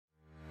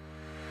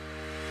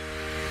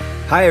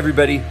Hi,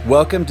 everybody.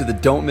 Welcome to the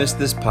Don't Miss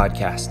This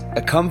podcast,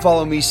 a Come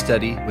Follow Me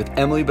study with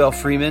Emily Bell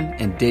Freeman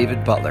and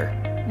David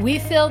Butler. We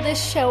fill this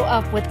show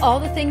up with all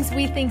the things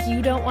we think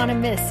you don't want to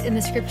miss in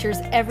the scriptures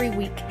every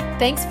week.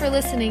 Thanks for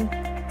listening.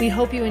 We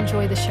hope you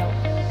enjoy the show.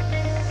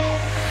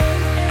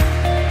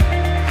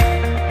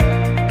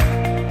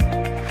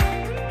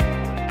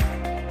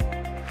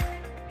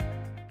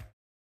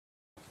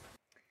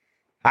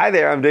 Hi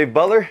there, I'm Dave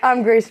Butler.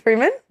 I'm Grace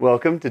Freeman.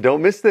 Welcome to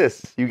Don't Miss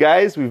This. You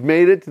guys, we've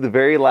made it to the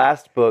very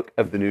last book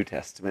of the New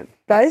Testament.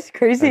 That is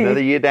crazy.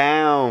 Another year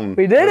down.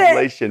 We did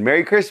Revelation.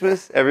 Merry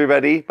Christmas,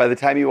 everybody. By the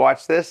time you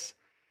watch this,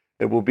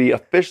 it will be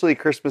officially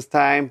Christmas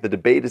time. The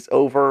debate is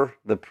over.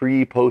 The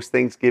post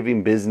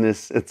Thanksgiving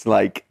business, it's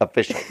like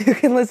official. You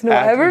can listen to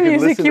whatever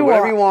music you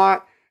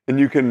want. And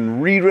you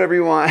can read whatever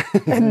you want.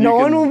 And no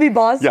one will be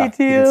bossy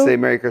to you. You can say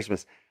Merry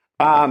Christmas.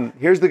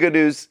 Here's the good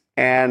news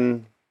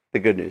and the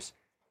good news.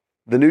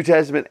 The New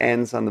Testament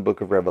ends on the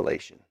book of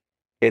Revelation.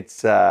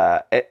 It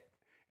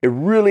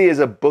really is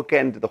a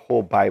bookend to the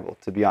whole Bible,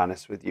 to be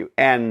honest with you.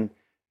 And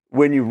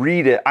when you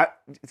read it,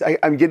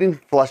 I'm getting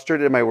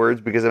flustered in my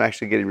words because I'm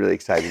actually getting really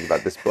excited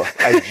about this book.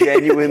 I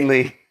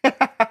genuinely... You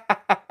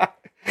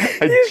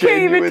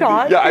can't even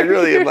talk. Yeah, I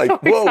really am You're like, so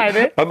whoa.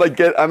 excited.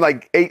 I'm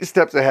like 8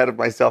 steps ahead of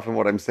myself in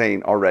what I'm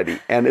saying already.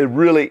 And it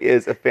really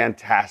is a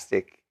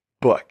fantastic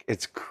book.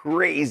 It's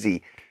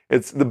crazy.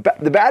 It's the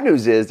bad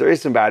news is, there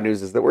is some bad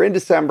news, is that we're in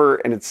December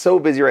and it's so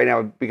busy right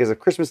now because of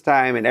Christmas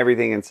time and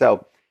everything. And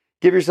so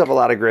give yourself a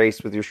lot of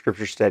grace with your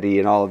scripture study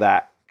and all of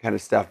that kind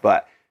of stuff.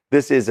 But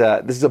this is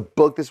a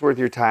book that's worth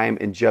your time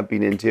and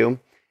jumping into.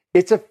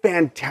 It's a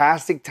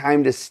fantastic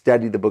time to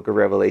study the book of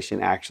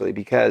Revelation, actually,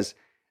 because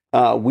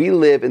we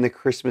live in the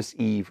Christmas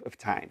Eve of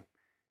time.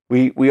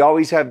 We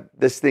always have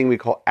this thing we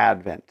call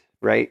Advent,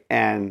 right?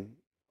 And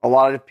a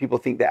lot of people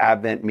think that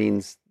Advent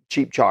means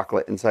cheap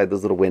chocolate inside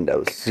those little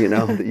windows, you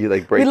know, that you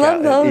like break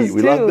out and eat.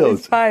 We love those.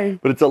 It's fine.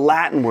 But it's a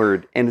Latin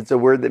word, and it's a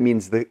word that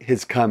means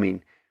his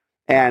coming.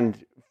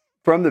 And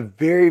from the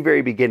very,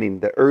 very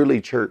beginning, the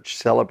early church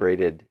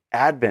celebrated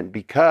Advent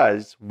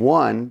because,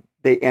 one,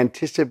 they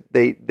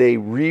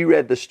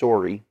reread the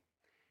story,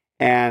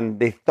 and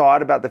they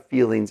thought about the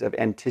feelings of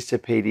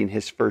anticipating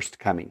his first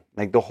coming.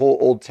 Like the whole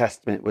Old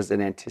Testament was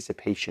an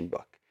anticipation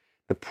book.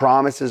 The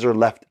promises are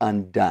left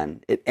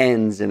undone. It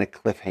ends in a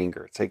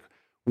cliffhanger. It's like,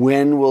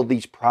 when will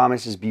these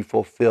promises be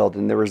fulfilled?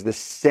 And there was this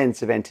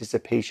sense of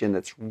anticipation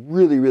that's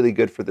really, really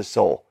good for the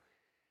soul.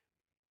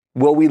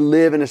 Well, we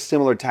live in a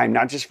similar time,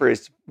 not for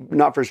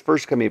his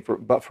first coming,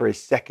 but for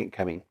his second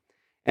coming.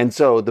 And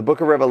so the book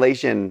of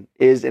Revelation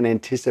is an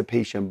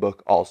anticipation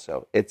book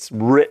also. It's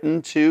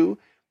written to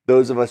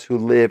those of us who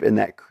live in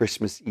that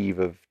Christmas Eve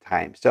of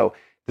time. So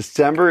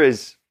December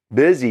is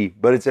busy,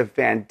 but it's a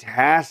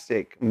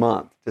fantastic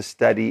month to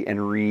study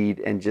and read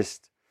and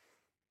just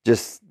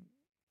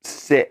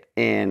sit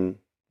in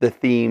the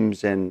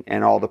themes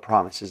and all the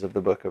promises of the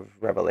book of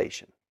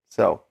Revelation.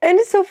 And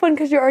it's so fun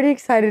because you're already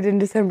excited in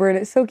December, and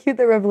it's so cute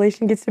that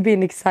Revelation gets to be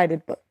an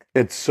excited book.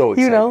 It's so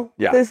exciting. You know?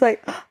 Yeah.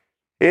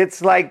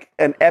 It's like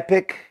an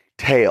epic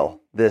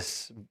tale,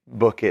 this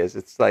book is.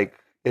 It's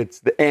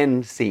the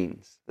end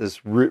scenes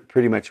is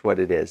pretty much what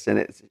it is. And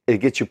it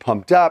gets you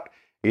pumped up,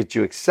 it gets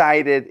you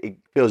excited, it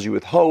fills you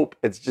with hope.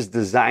 It's just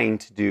designed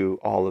to do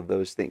all of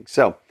those things.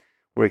 So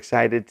we're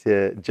excited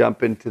to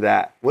jump into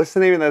that. What's the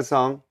name of that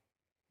song?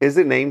 Is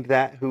it named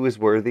that? Who is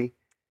worthy?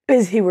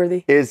 Is he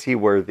worthy? Is he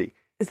worthy?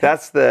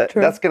 That's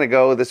going to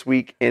go this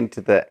week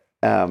into the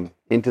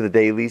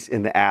dailies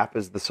in the app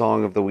as the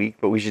song of the week.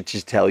 But we should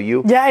just tell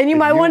you. Yeah, and you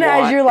might want to,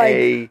 as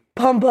your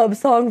pump up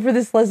song for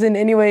this lesson,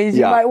 anyways.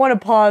 You might want to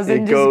pause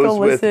and just go listen.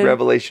 It goes with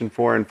Revelation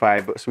 4 and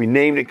 5. So we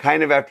named it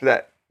kind of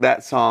after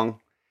that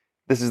song.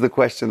 This is the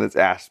question that's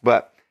asked,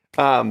 but.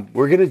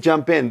 We're going to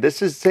jump in.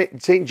 This is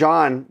St.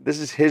 John. This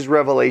is his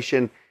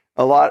revelation.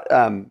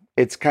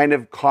 It's kind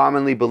of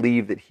commonly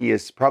believed that he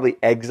is probably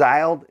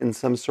exiled in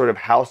some sort of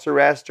house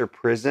arrest or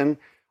prison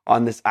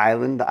on this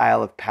island, the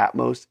Isle of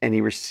Patmos, and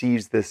he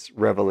receives this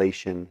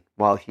revelation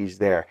while he's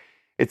there.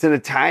 It's in a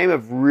time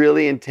of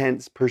really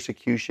intense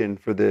persecution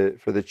for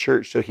the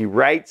church. So he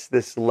writes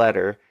this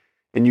letter,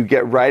 and you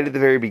get right at the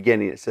very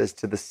beginning. It says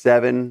to the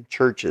 7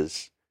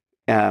 churches,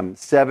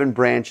 7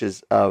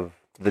 branches of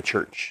the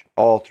church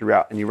all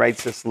throughout. And he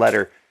writes this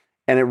letter,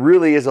 and it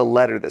really is a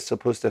letter that's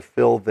supposed to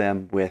fill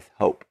them with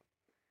hope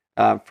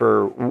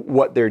for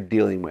what they're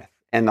dealing with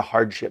and the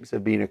hardships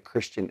of being a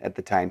Christian at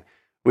the time,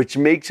 which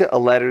makes it a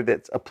letter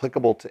that's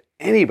applicable to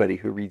anybody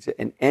who reads it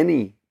in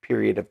any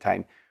period of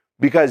time.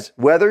 Because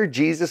whether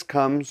Jesus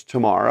comes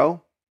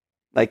tomorrow,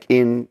 like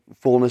in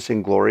fullness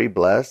and glory,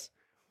 bless,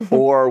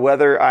 or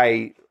whether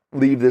I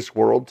leave this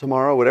world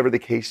tomorrow, whatever the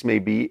case may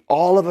be,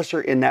 all of us are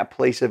in that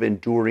place of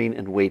enduring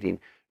and waiting.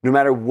 No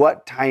matter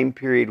what time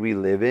period we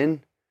live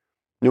in,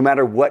 no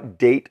matter what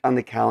date on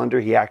the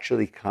calendar he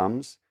actually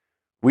comes,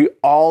 we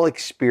all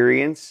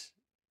experience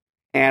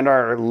and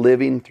are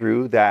living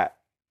through that.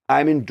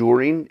 I'm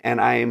enduring and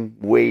I'm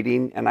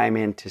waiting and I'm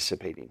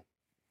anticipating.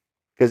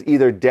 Because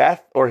either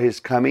death or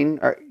his coming,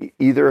 or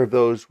either of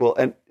those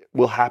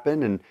will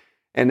happen,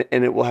 and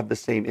it will have the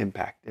same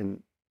impact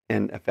and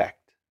effect.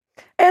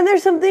 And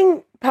there's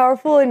something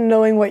powerful in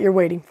knowing what you're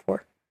waiting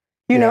for.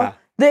 You know,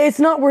 it's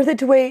not worth it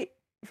to wait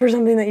for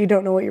something that you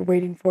don't know what you're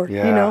waiting for.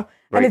 You know,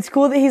 and it's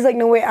cool that he's like,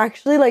 no, wait,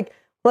 actually, like,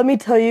 let me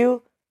tell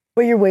you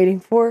what you're waiting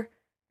for,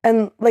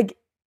 and like,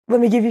 let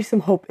me give you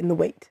some hope in the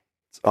wait.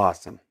 It's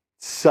awesome.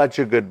 Such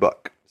a good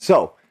book.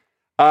 So,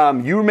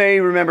 you may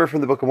remember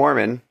from the Book of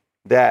Mormon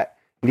that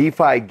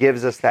Nephi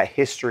gives us that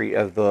history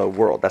of the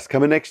world. That's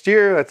coming next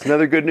year. That's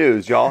another good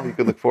news, y'all. You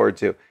can look forward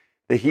to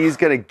that. He's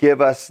going to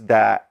give us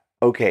that.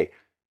 Okay,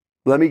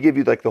 let me give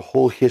you like the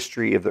whole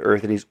history of the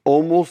earth, and he's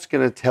almost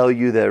going to tell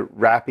you the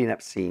wrapping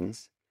up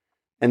scenes,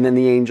 and then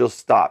the angel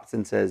stops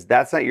and says,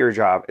 "That's not your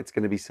job. It's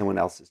going to be someone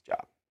else's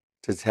job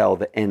to tell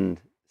the end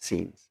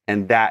scenes,"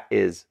 and that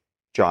is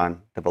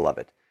John the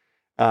Beloved,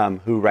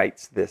 who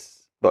writes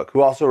this book,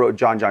 who also wrote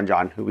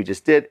John, who we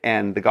just did,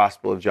 and the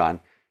Gospel of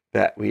John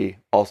that we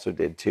also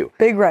did too.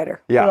 Big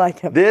writer. Yeah. I like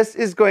him. This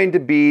is going to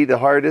be the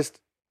hardest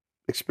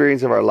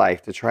experience of our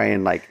life to try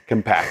and like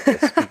compact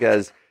this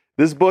because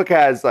this book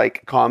has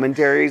like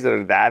commentaries that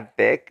are that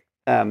thick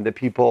that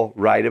people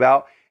write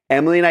about.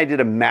 Emily and I did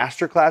a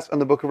masterclass on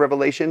the Book of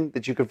Revelation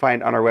that you can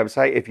find on our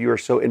website if you are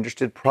so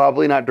interested.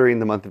 Probably not during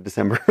the month of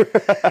December.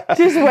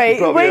 Just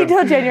wait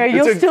until January.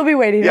 You'll still be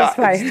waiting. Yeah, it's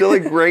fine. It's still a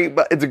great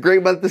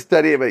month to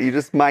study it, but you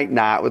just might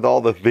not with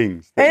all the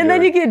things. And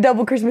then you get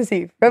double Christmas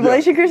Eve,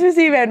 Revelation Christmas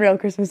Eve and real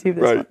Christmas Eve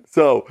this month.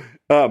 So,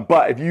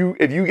 but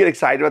if you get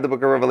excited about the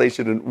Book of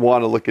Revelation and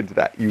want to look into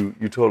that, you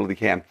totally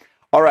can.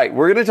 All right,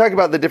 we're going to talk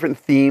about the different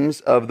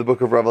themes of the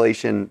Book of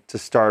Revelation to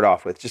start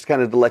off with, just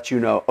kind of to let you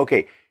know.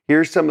 Okay.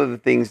 Here's some of the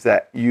things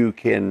that you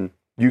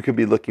could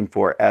be looking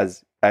for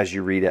as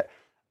you read it.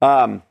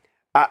 And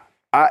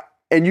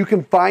you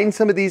can find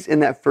some of these in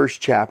that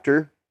first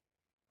chapter.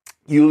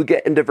 You'll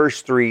get into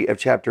verse 3 of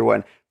chapter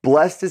 1.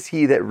 Blessed is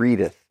he that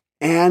readeth,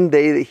 and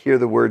they that hear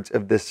the words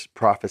of this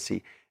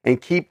prophecy,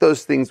 and keep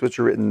those things which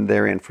are written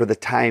therein, for the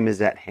time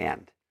is at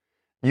hand.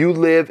 You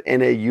live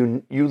in I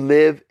don't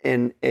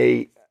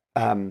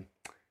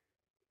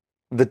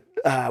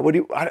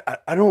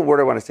know what word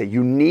I want to say,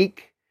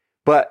 unique,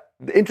 but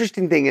the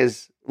interesting thing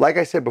is, like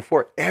I said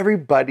before,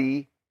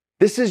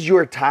 this is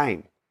your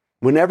time.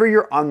 Whenever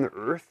you're on the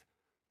earth,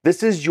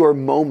 this is your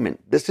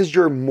moment. This is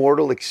your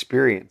mortal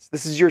experience.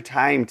 This is your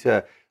time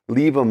to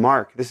leave a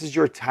mark. This is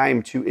your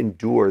time to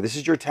endure. This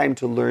is your time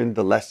to learn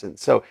the lesson.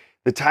 So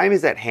the time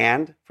is at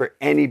hand for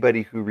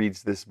anybody who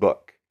reads this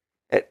book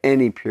at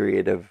any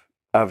period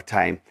of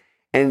time.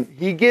 And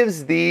he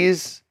gives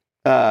these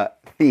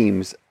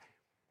themes.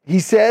 He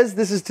says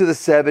this is to the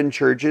 7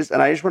 churches,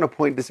 and I just want to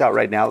point this out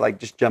right now, like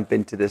just jump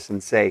into this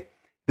and say,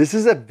 this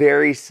is a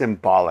very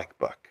symbolic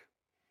book.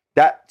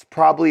 That's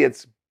probably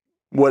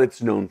what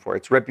it's known for.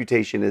 Its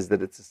reputation is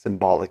that it's a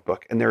symbolic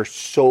book, and there's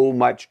so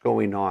much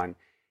going on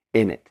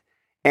in it.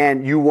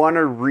 And you want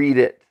to read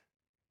it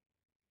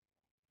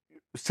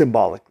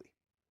symbolically,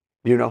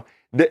 you know?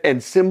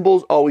 And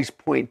symbols always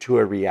point to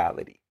a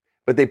reality,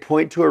 but they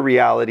point to a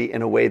reality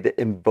in a way that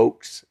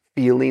invokes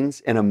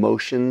feelings and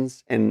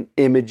emotions and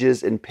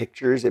images and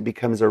pictures. It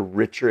becomes a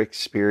richer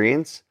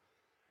experience.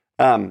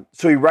 So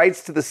he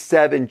writes to the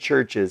 7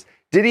 churches.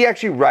 Did he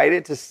actually write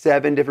it to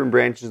 7 different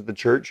branches of the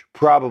church?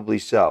 Probably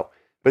so.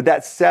 But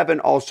that 7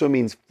 also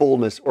means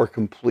fullness or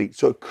complete.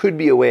 So it could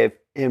be a way of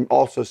him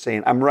also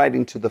saying, I'm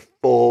writing to the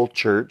full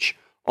church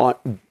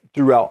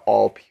throughout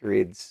all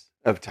periods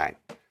of time.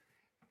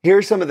 Here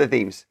are some of the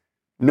themes.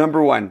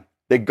 Number 1,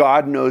 that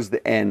God knows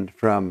the end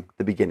from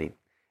the beginning.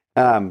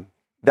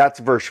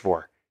 That's verse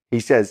 4. He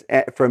says,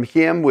 from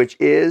him which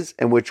is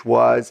and which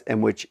was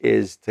and which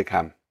is to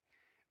come.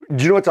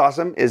 Do you know what's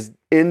awesome? Is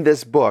in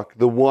this book,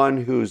 the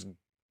one who's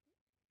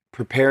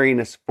preparing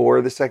us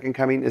for the second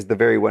coming is the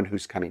very one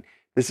who's coming.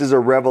 This is a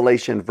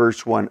revelation,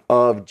 verse 1,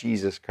 of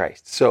Jesus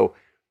Christ. So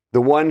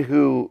the one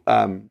who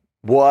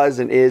was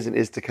and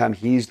is to come,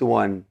 he's the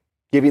one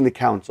giving the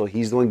counsel.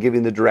 He's the one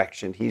giving the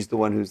direction. He's the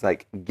one who's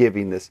like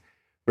giving this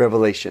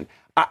revelation.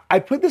 I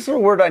put this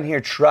little word on here,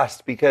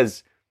 trust,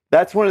 because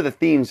that's one of the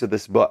themes of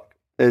this book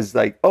is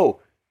like,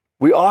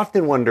 we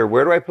often wonder,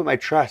 where do I put my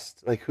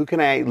trust? Like, who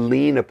can I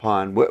lean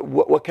upon?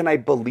 What can I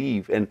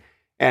believe?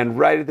 And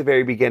right at the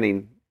very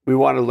beginning, we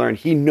want to learn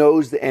he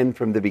knows the end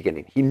from the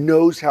beginning. He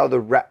knows how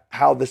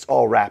this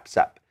all wraps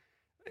up.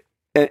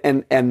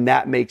 And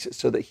that makes it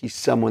so that he's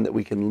someone that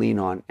we can lean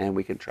on and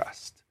we can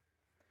trust.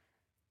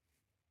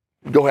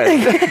 Go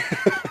ahead.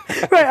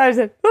 Right, I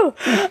said, and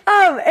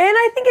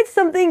I think it's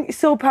something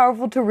so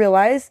powerful to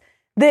realize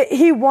that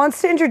he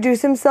wants to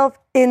introduce himself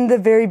in the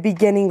very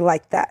beginning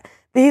like that.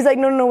 That he's like,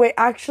 no, wait,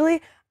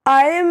 actually,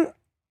 I'm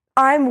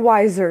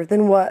wiser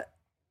than what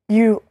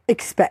you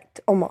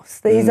expect,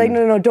 almost. That he's like,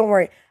 no, don't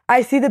worry.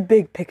 I see the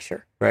big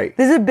picture. Right.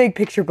 This is a big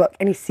picture book,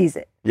 and he sees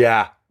it.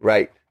 Yeah,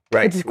 right.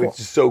 Which is cool. Which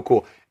is so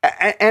cool.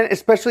 And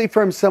especially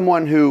from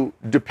someone who,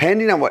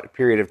 depending on what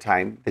period of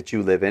time that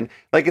you live in,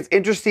 like it's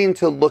interesting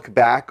to look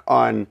back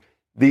on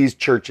these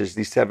churches,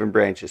 these 7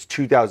 branches,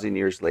 2,000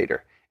 years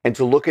later, and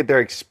to look at their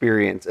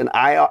experience. And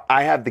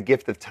I have the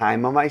gift of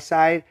time on my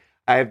side.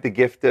 I have the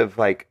gift of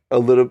like a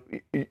little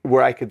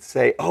where I could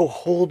say, oh,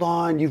 hold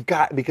on,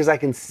 because I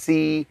can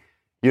see,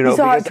 You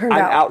saw how it because turned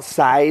I'm out.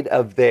 outside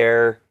of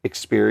their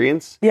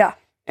experience. Yeah.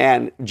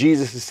 And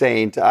Jesus is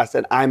saying to us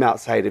that I'm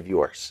outside of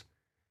yours.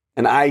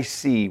 And I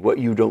see what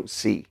you don't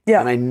see. Yeah.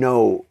 And I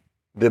know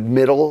the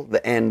middle,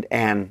 the end,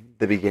 and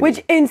the beginning.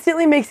 Which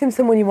instantly makes him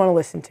someone you want to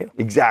listen to.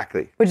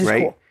 Exactly. Which is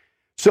right? cool.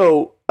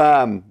 So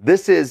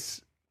this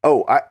is,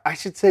 I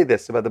should say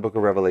this about the book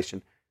of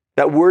Revelation.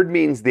 That word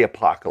means the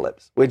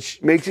apocalypse,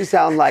 which makes you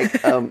sound like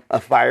a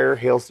fire,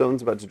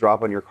 hailstone's about to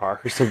drop on your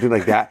car or something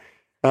like that.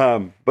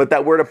 But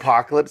that word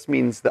apocalypse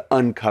means the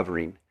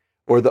uncovering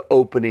or the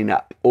opening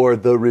up or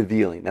the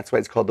revealing. That's why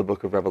it's called the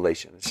book of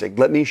Revelation. It's like,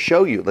 let me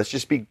show you. Let's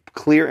just be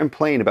clear and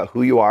plain about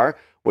who you are,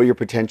 what your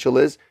potential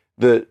is,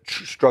 the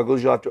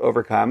struggles you'll have to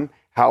overcome,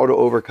 how to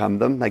overcome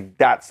them. Like,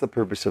 that's the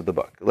purpose of the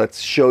book.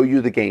 Let's show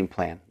you the game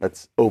plan.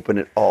 Let's open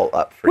it all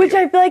up for Which you.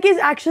 I feel like is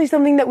actually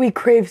something that we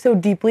crave so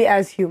deeply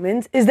as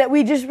humans, is that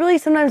we just really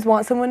sometimes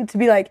want someone to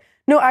be like,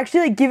 no,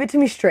 actually, like, give it to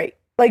me straight.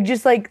 Like,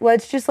 just like,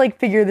 let's just like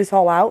figure this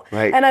all out.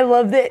 Right. And I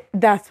love that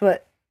that's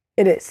what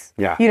it is.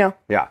 Yeah. You know?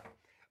 Yeah.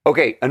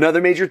 Okay,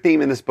 another major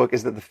theme in this book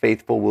is that the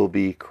faithful will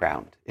be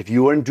crowned. If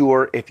you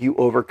endure, if you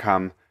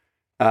overcome,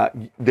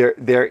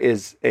 there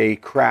is a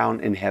crown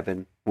in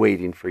heaven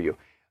waiting for you.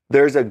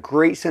 There's a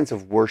great sense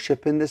of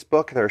worship in this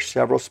book. There are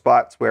several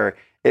spots where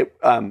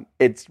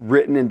it's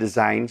written and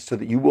designed so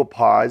that you will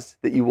pause,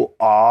 that you will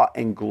awe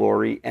and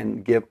glory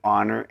and give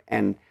honor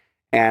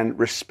and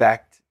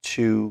respect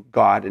to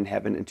God in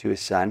heaven and to his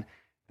son.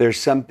 There's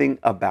something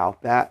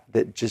about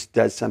that just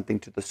does something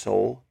to the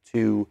soul,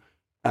 to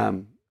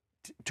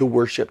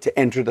worship, to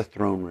enter the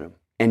throne room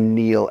and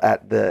kneel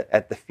at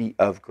the feet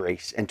of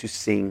grace and to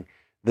sing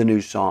the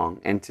new song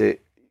and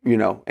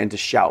to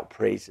shout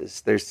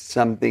praises. There's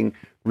something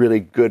really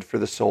good for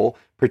the soul,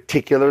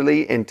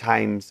 particularly in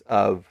times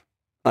of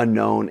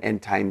unknown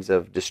and times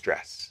of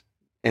distress.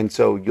 And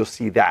so you'll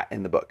see that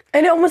in the book.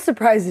 And it almost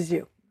surprises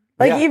you.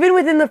 Like, Yeah. even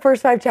within the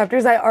first 5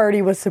 chapters, I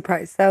already was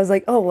surprised. I was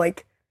like, oh,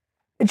 like,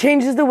 it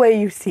changes the way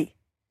you see,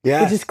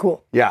 Yes. which is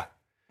cool. Yeah.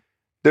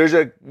 There's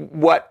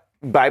what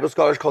Bible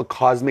scholars call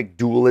cosmic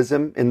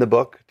dualism in the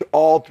book.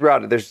 All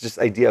throughout it, there's this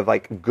idea of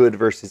like good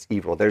versus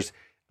evil. There's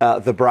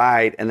the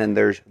bride, and then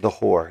there's the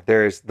whore.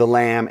 There's the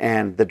lamb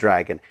and the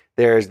dragon.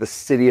 There's the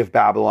city of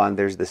Babylon.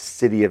 There's the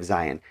city of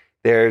Zion.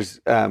 There's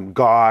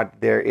God.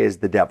 There is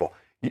the devil.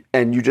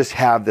 And you just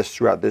have this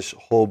throughout this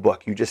whole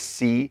book. You just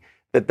see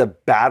that the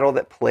battle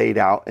that played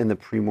out in the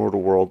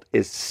premortal world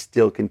is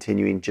still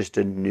continuing, just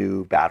a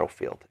new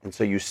battlefield. And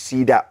so you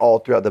see that all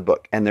throughout the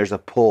book. And there's a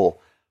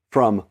pull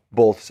from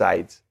both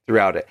sides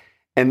throughout it.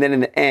 And then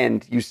in the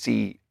end, you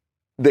see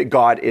that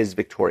God is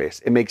victorious.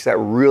 It makes that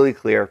really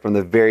clear from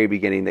the very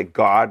beginning that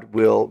God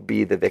will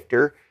be the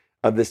victor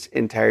of this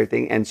entire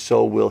thing, and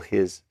so will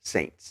his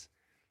saints.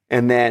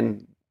 And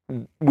then,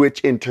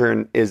 which in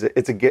turn is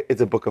it's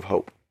a book of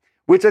hope,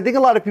 which I think a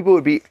lot of people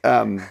would be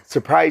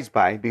surprised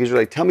by, because you're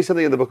like, tell me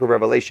something in the book of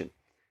Revelation.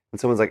 And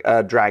someone's like,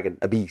 a dragon,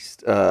 a beast,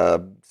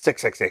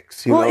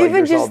 666. Well,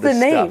 even just the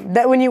name,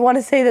 that when you want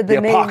to say that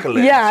the name,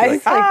 apocalypse. yeah, You're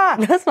it's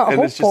like, that's not and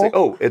hopeful. it's just like,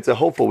 oh, it's a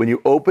hopeful. When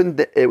you open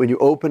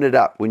it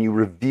up, when you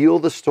reveal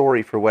the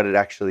story for what it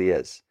actually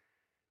is,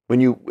 when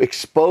you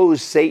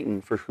expose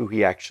Satan for who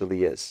he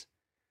actually is,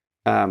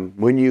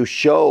 when you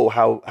show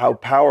how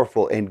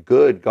powerful and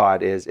good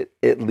God is,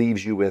 it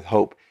leaves you with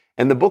hope.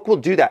 And the book will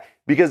do that,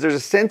 because there's a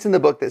sense in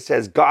the book that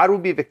says God will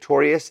be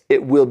victorious.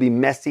 It will be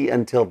messy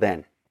until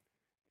then,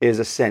 is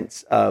a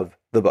sense of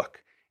the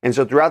book. And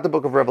so throughout the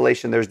book of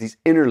Revelation, there's these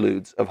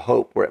interludes of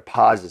hope where it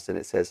pauses and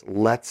it says,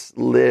 let's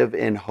live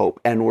in hope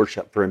and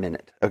worship for a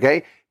minute.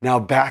 Okay? Now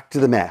back to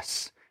the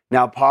mess.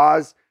 Now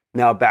pause.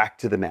 Now back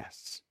to the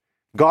mess.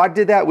 God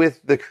did that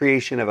with the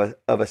creation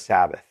of a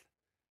Sabbath,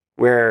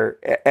 where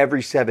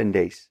every 7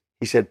 days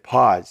he said,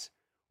 pause,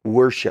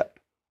 worship,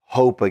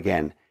 hope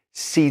again,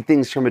 see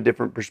things from a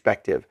different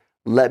perspective.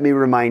 Let me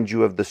remind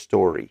you of the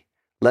story.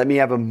 Let me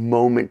have a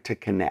moment to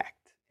connect.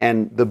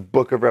 And the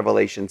book of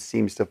Revelation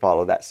seems to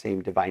follow that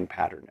same divine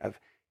pattern of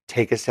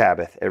take a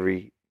Sabbath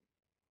every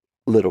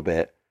little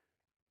bit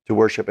to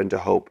worship and to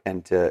hope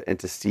and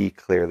to see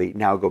clearly.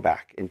 Now go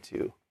back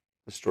into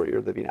the story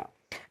you're living out.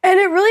 And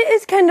it really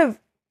is kind of,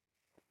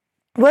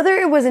 whether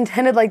it was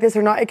intended like this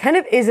or not, it kind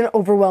of is an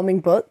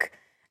overwhelming book.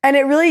 And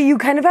it really, you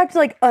kind of have to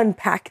like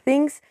unpack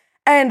things.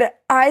 And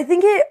I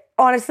think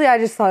honestly, I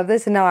just thought of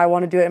this and now I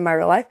want to do it in my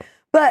real life.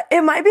 But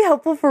it might be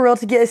helpful for real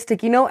to get a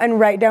sticky note and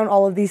write down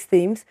all of these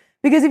themes.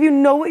 Because if you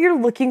know what you're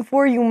looking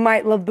for, you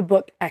might love the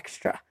book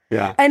extra.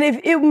 Yeah. And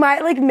if it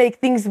might like make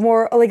things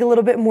more, like a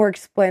little bit more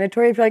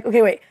explanatory. If you're like,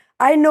 okay, wait,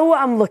 I know what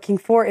I'm looking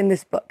for in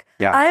this book.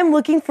 Yeah. I am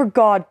looking for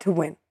God to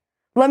win.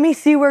 Let me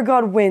see where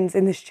God wins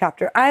in this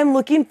chapter. I am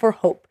looking for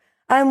hope.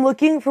 I'm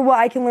looking for what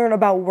I can learn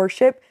about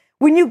worship.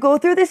 When you go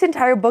through this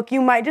entire book,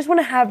 you might just want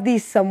to have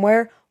these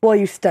somewhere while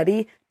you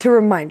study to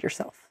remind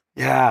yourself.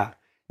 Yeah.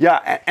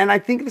 Yeah. And I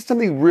think it's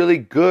something really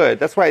good.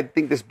 That's why I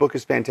think this book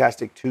is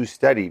fantastic to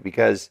study,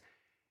 because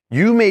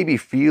you may be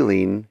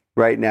feeling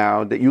right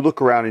now that you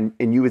look around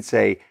and you would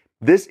say,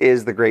 This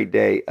is the great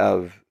day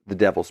of the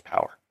devil's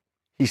power.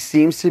 He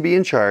seems to be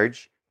in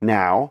charge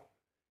now.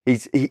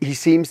 He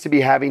seems to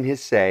be having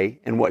his say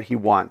in what he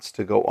wants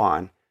to go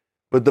on.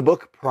 But the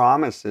book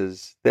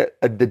promises that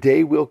the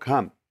day will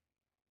come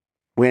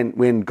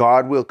when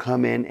God will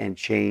come in and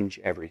change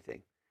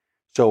everything.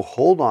 So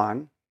hold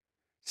on,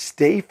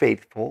 stay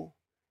faithful,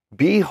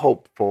 be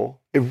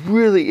hopeful. It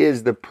really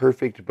is the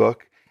perfect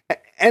book.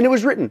 And it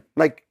was written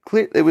like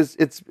clear.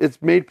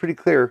 It's made pretty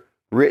clear,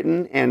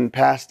 written and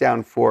passed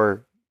down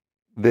for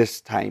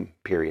this time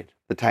period,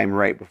 the time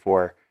right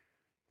before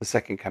the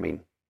second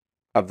coming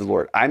of the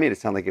Lord. I made it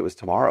sound like it was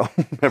tomorrow.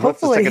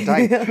 That's the second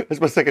time. That's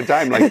my second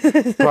time,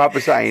 like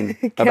prophesying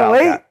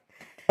about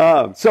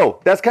that. So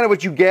that's kind of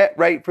what you get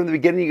right from the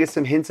beginning. You get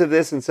some hints of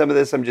this, and some of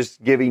this I'm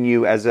just giving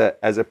you as a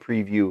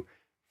preview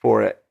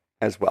for it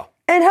as well.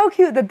 And how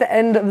cute that the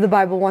end of the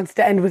Bible wants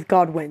to end with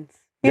God wins.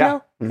 You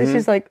know? Mm-hmm. It's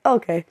just like,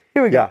 okay,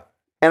 here we go.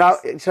 Yeah.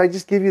 And should I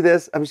just give you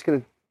this? I'm just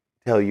going to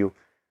tell you.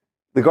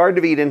 The Garden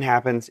of Eden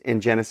happens in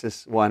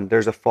Genesis 1.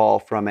 There's a fall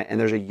from it, and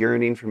there's a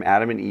yearning from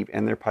Adam and Eve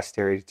and their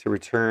posterity to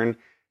return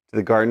to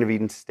the Garden of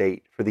Eden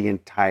state for the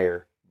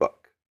entire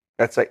book.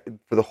 That's like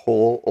for the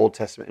whole Old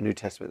Testament and New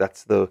Testament.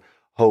 That's the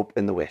hope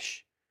and the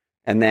wish.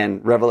 And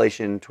then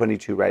Revelation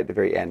 22, right at the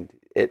very end,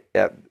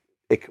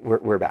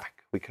 we're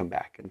back. We come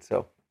back. And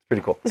so it's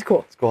pretty cool. It's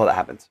cool. It's cool how that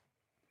happens.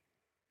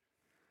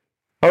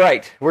 All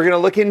right, we're going to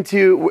look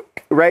into,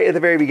 right at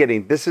the very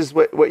beginning, this is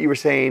what you were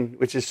saying,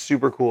 which is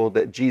super cool,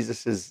 that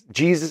Jesus is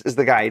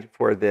the guide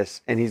for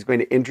this, and he's going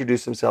to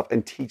introduce himself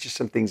and teach us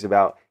some things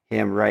about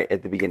him right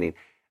at the beginning.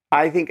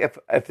 I think if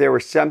there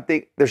was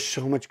something, there's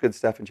so much good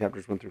stuff in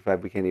chapters 1 through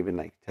 5, we can't even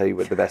like tell you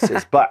what the best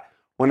is, but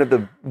one of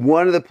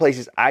the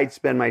places I'd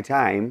spend my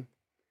time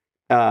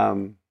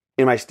in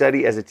my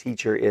study as a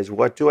teacher is,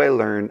 what do I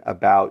learn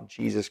about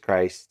Jesus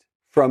Christ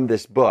from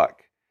this book?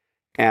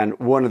 And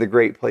one of the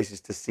great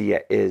places to see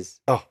it is,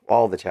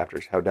 all the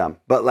chapters, how dumb.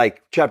 But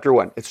like chapter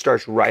 1, it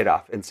starts right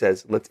off and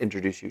says, let's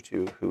introduce you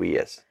to who he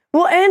is.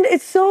 Well, and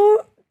it's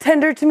so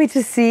tender to me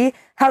to see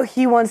how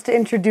he wants to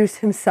introduce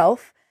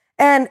himself.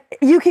 And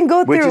you can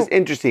go through... Which is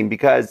interesting,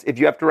 because if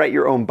you have to write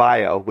your own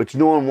bio, which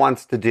no one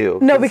wants to do.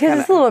 No, because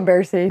it's a little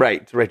embarrassing.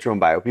 Right, to write your own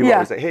bio. People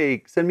always say,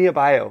 hey, send me a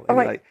bio. And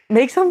I'm like,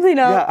 make something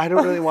up. Yeah, I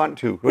don't really want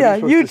to. What are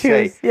you supposed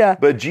to say? Yeah.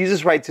 But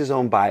Jesus writes his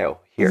own bio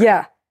here.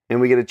 Yeah. And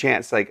we get a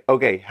chance, like,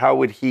 okay, how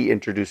would he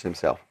introduce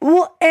himself?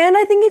 Well, and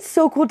I think it's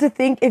so cool to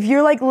think, if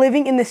you're like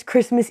living in this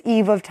Christmas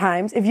Eve of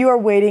times, if you are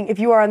waiting, if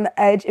you are on the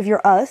edge, if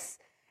you're us,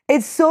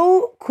 it's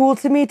so cool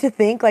to me to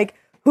think, like,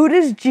 who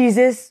does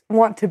Jesus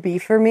want to be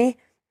for me?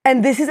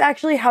 And this is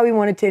actually how he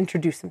wanted to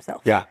introduce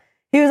himself. Yeah.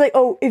 He was like,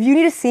 if you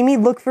need to see me,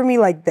 look for me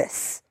like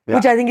this,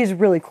 which I think is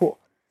really cool.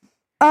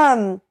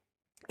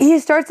 He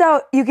starts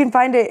out, you can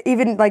find it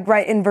even like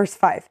right in verse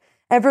 5.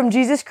 And from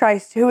Jesus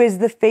Christ, who is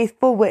the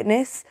faithful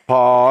witness.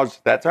 Pause.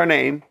 That's our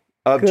name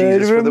of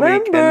Jesus for the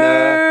week. And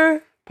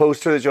the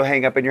poster that you'll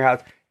hang up in your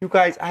house. You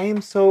guys, I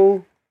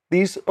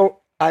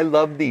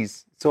love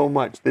these so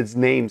much. These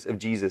names of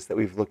Jesus that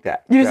we've looked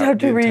at. You just have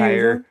to read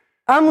them.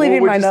 I'm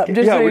leaving mine up,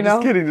 just so you know. We're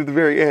just getting to the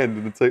very end.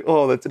 And it's like,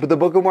 that's it. But the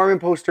Book of Mormon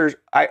posters,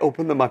 I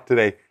opened them up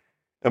today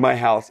at my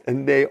house,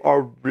 and they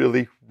are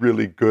really,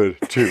 really good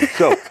too.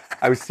 So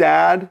I was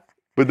sad,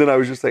 but then I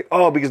was just like,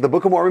 because the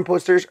Book of Mormon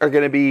posters are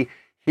going to be,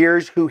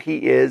 here's who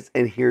he is,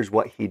 and here's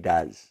what he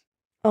does.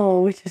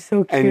 Oh, which is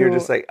so cute. And you're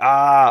just like,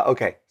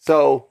 okay.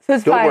 So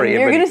it's don't fine. worry.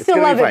 You're going to still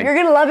love it. You're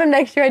going to love him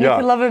next year, and you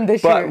can love him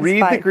this year. But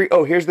read the Greek.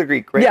 Oh, here's the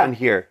Greek right on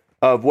here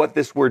of what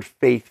this word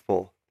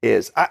faithful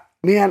is.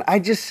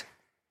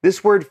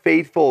 This word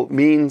faithful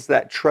means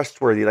that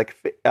trustworthy, like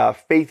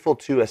faithful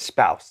to a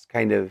spouse,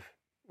 kind of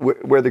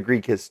where the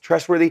Greek is.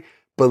 Trustworthy,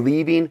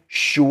 believing,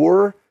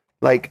 sure,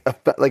 like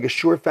a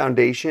sure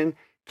foundation,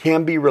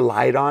 can be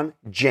relied on,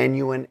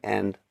 genuine,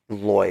 and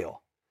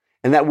loyal.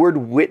 And that word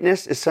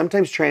witness is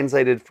sometimes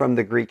translated from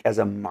the Greek as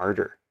a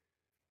martyr.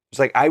 It's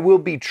like, I will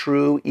be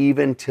true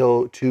even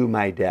to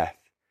my death.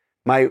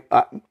 I'm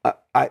going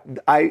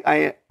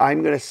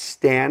to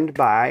stand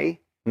by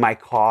my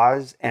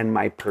cause and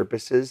my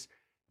purposes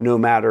no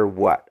matter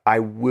what. I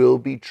will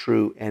be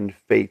true and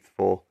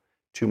faithful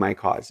to my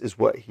cause, is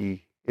what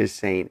he is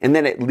saying. And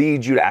then it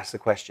leads you to ask the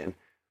question,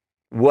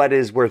 what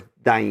is worth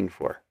dying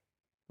for?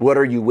 What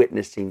are you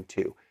witnessing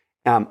to?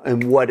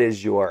 And what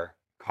is your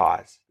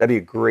cause? That'd be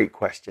a great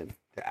question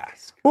to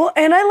ask. Well,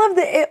 and I love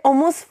that it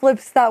almost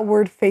flips that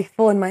word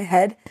faithful in my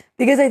head,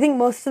 because I think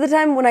most of the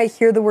time when I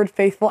hear the word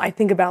faithful, I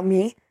think about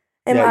me.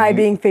 Am I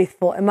being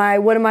faithful?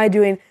 What am I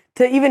doing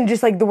to even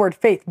just like the word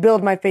faith,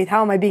 build my faith?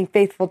 How am I being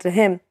faithful to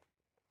him?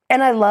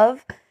 And I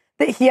love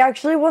that he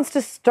actually wants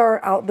to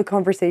start out the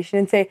conversation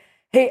and say,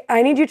 hey,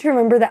 I need you to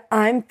remember that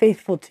I'm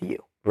faithful to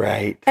you.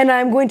 Right. And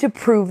I'm going to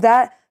prove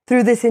that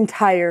through this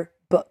entire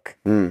book,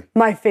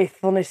 my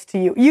faithfulness to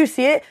you. You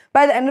see it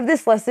by the end of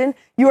this lesson,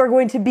 you are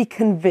going to be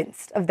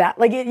convinced of that.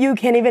 Like you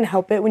can't even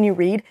help it when you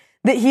read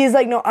that he is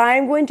like, no, I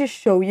am going to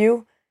show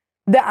you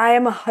that I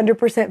am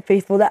 100%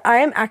 faithful, that I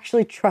am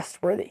actually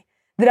trustworthy,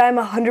 that I'm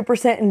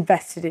 100%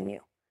 invested in you.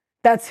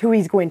 That's who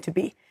he's going to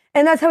be.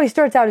 And that's how he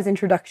starts out his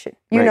introduction,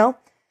 you Right. know?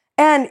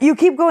 And you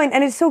keep going,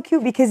 and it's so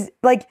cute because,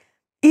 like,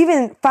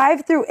 even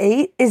 5 through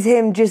 8 is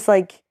him just,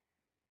 like,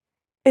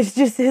 it's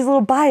just his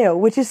little bio,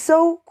 which is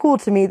so cool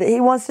to me that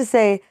he wants to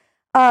say,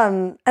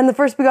 and the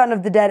first begotten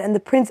of the dead and the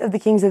prince of the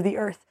kings of the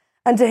earth,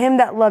 unto him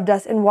that loved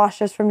us and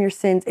washed us from your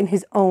sins in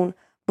his own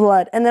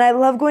blood. And then I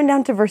love going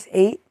down to verse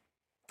 8.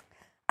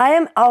 I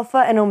am Alpha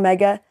and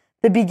Omega,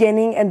 the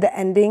beginning and the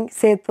ending,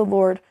 saith the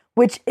Lord,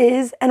 which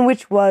is and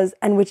which was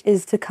and which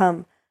is to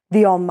come,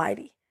 the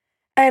Almighty.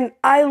 And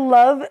I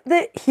love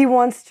that he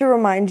wants to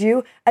remind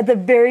you at the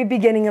very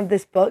beginning of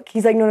this book,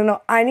 he's like,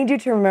 no, I need you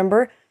to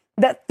remember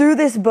that through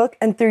this book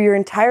and through your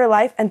entire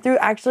life and through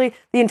actually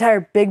the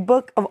entire big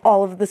book of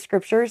all of the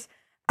scriptures,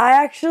 I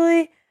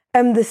actually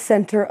am the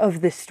center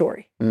of this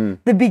story.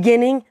 The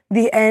beginning,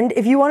 the end.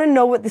 If you want to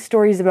know what the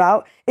story is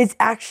about, it's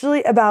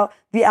actually about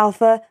the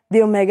Alpha,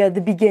 the Omega,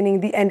 the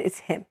beginning, the end. It's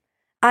him.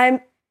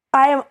 I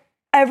am,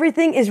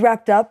 everything is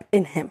wrapped up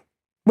in him,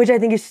 which I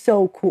think is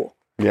so cool.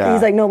 Yeah. And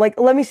he's like, no, like,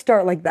 let me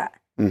start like that.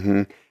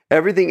 Mm-hmm.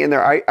 Everything in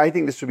there, I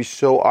think this would be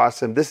so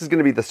awesome. This is going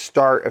to be the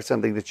start of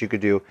something that you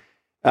could do,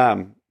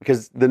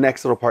 because the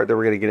next little part that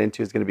we're going to get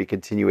into is going to be a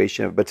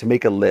continuation of, but to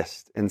make a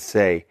list and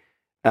say,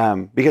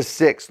 because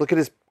 6, look at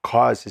his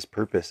cause, his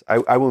purpose.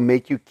 I will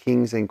make you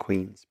kings and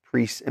queens,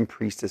 priests and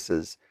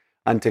priestesses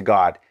unto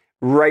God.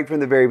 Right from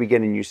the very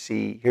beginning, you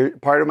see, here,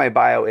 part of my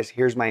bio is,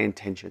 here's my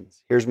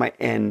intentions. Here's my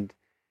end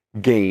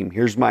game.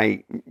 Here's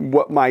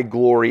what my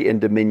glory and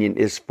dominion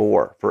is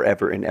for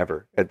forever and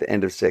ever at the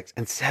end of 6.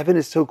 And 7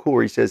 is so cool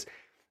where he says,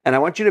 and I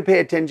want you to pay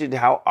attention to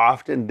how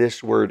often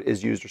this word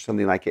is used or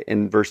something like it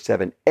in verse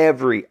 7.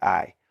 Every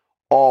eye,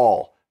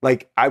 all.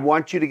 Like, I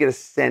want you to get a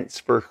sense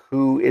for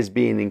who is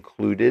being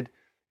included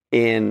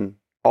in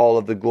all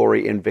of the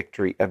glory and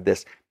victory of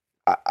this.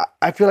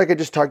 I feel like I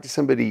just talked to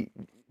somebody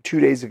 2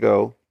 days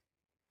ago.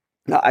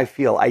 No,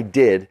 I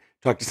did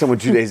talk to someone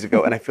 2 days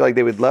ago, and I feel like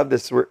they would love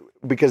this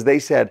because they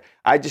said,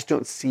 I just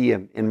don't see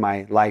him in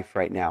my life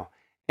right now.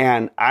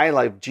 And I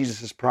like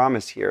Jesus'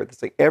 promise here.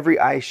 It's like, every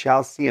eye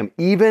shall see him,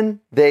 even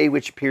they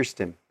which pierced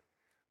him.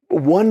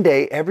 One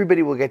day,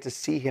 everybody will get to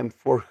see him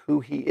for who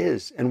he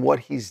is and what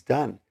he's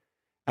done.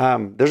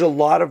 There's a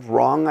lot of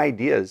wrong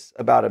ideas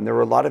about him. There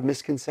were a lot of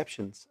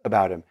misconceptions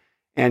about him.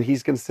 And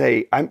he's going to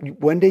say,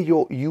 one day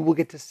you will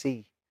get to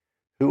see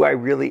who I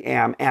really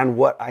am and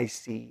what I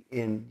see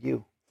in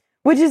you.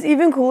 Which is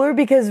even cooler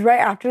because right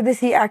after this,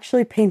 he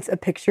actually paints a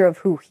picture of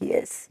who he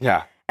is.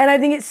 Yeah. And I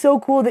think it's so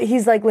cool that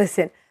he's like,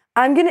 listen,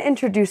 I'm going to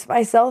introduce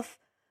myself,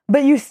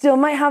 but you still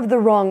might have the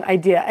wrong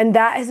idea. And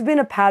that has been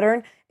a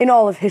pattern in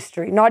all of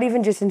history, not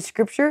even just in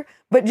scripture,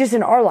 but just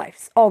in our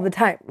lives all the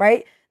time,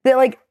 right? That,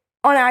 like,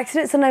 on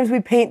accident, sometimes we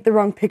paint the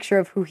wrong picture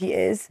of who he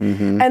is.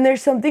 Mm-hmm. And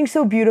there's something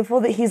so beautiful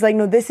that he's like,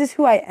 no, this is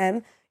who I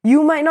am.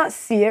 You might not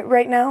see it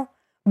right now,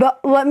 but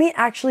let me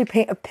actually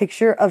paint a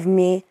picture of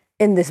me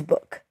in this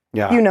book.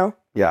 Yeah. You know?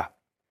 Yeah.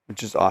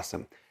 Which is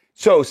awesome.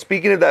 So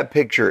speaking of that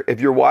picture, if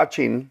you're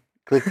watching,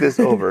 click this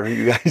over,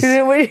 you guys.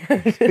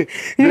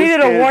 You needed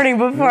a warning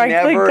before I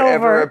clicked over.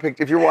 Ever a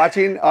picture. If you're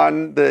watching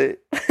on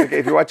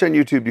if you're watching on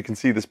YouTube, you can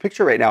see this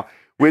picture right now,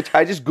 which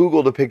I just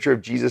Googled a picture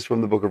of Jesus from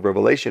the book of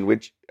Revelation,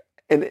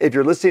 and if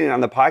you're listening on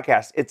the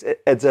podcast,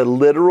 it's a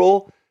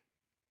literal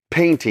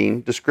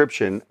painting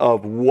description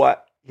of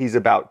what he's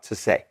about to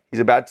say.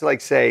 He's about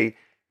to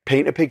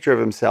paint a picture of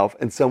himself,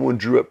 and someone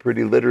drew it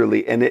pretty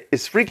literally. And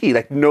it's freaky.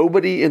 Like,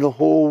 nobody in the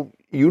whole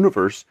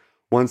universe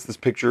wants this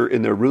picture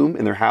in their room,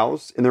 in their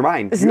house, in their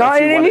mind. It's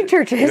not in any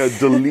churches.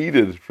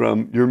 Deleted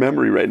from your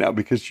memory right now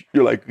because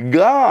you're like,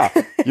 gah,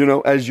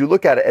 as you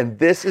look at it. And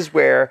this is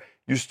where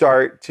you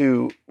start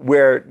to,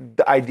 where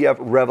the idea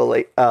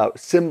of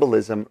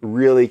symbolism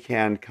really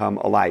can come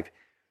alive,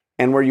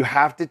 and where you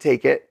have to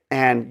take it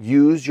and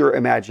use your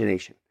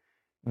imagination.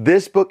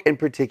 This book in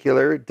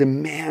particular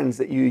demands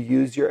that you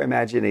use your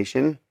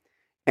imagination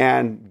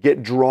and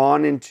get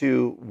drawn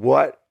into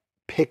what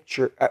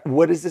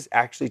is this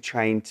actually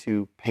trying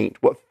to paint?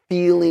 What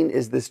feeling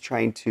is this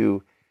trying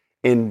to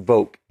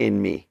invoke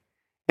in me?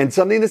 And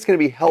something that's going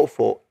to be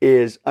helpful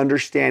is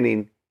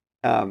understanding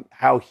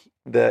how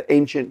the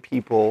ancient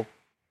people,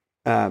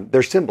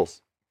 their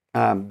symbols,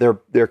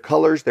 their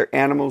colors, their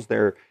animals,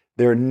 their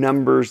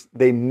numbers,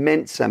 they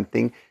meant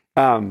something.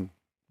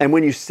 And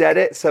when you said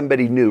it,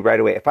 somebody knew right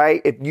away.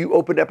 If you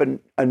opened up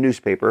a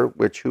newspaper,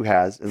 which who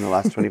has in the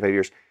last 25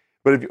 years,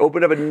 but if you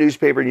opened up a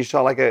newspaper and you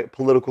saw like a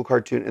political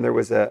cartoon and there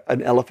was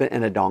an elephant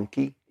and a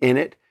donkey in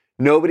it,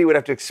 nobody would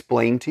have to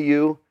explain to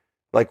you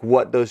like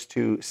what those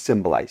two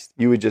symbolized.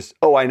 You would just,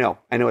 I know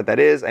what that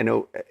is. I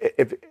know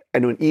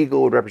an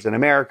eagle would represent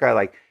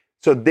America.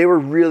 So they were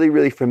really,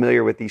 really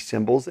familiar with these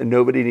symbols, and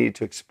nobody needed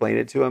to explain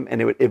it to them,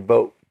 and it would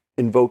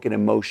invoke an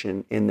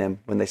emotion in them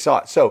when they saw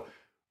it. So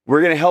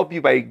we're going to help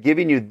you by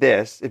giving you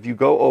this. If you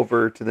go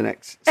over to the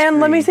next screen. And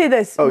let me say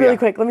this really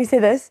quick. Let me say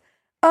this.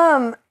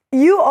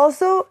 You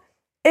also,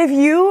 if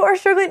you are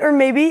struggling, or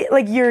maybe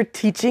like you're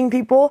teaching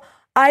people,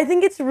 I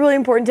think it's really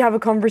important to have a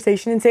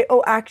conversation and say,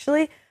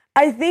 actually,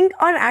 I think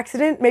on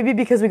accident, maybe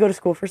because we go to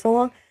school for so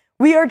long,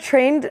 we are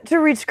trained to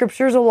read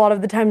scriptures a lot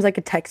of the times like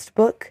a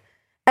textbook.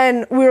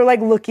 And we're like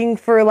looking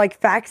for like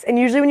facts. And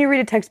usually when you read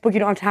a textbook, you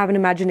don't have to have an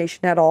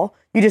imagination at all.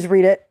 You just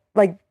read it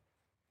like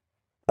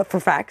for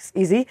facts,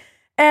 easy.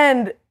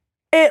 And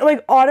it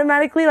like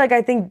automatically, like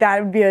I think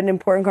that would be an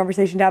important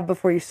conversation to have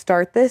before you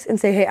start this and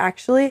say, hey,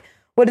 actually,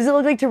 what does it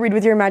look like to read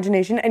with your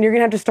imagination? And you're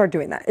gonna have to start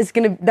doing that.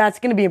 That's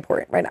gonna be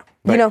important right now.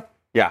 Right. You know?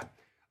 Yeah.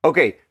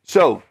 Okay.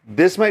 So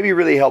this might be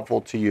really helpful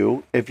to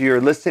you if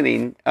you're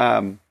listening.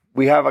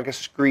 We have like a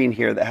screen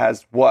here that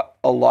has what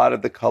a lot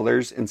of the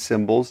colors and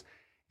symbols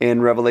in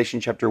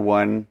Revelation chapter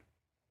 1,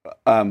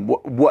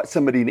 what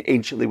somebody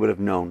anciently would have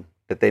known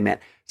that they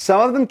meant. Some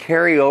of them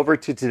carry over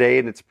to today,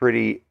 and it's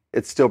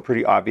still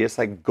pretty obvious.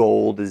 Like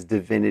gold is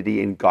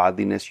divinity and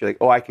godliness. You're like,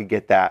 oh, I could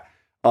get that.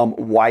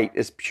 White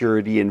is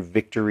purity and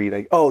victory.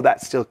 Like, oh, that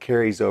still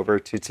carries over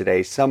to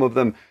today. Some of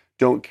them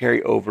don't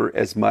carry over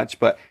as much,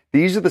 but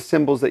these are the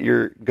symbols that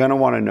you're going to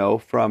want to know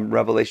from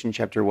Revelation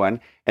chapter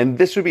 1. And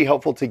this would be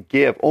helpful to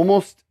give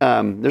almost,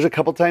 there's a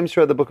couple times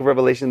throughout the book of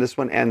Revelation, this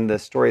one and the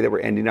story that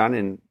we're ending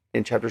on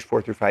in chapters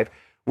 4 through 5,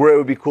 where it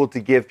would be cool to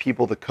give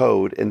people the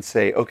code and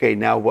say, okay,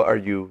 now what are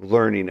you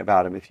learning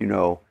about him if you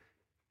know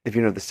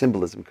the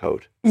symbolism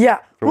code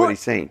for what he's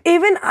saying.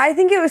 Even I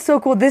think it was so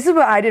cool. This is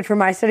what I did for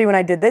my study when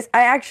I did this.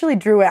 I actually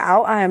drew it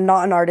out. I am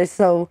not an artist,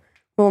 so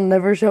we'll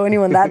never show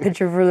anyone that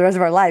picture for the rest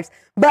of our lives.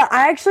 But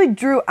I actually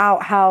drew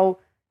out how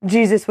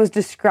Jesus was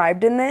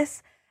described in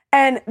this.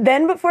 And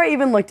then before I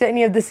even looked at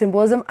any of the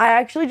symbolism, I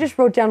actually just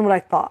wrote down what I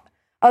thought.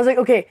 I was like,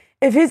 okay,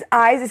 if his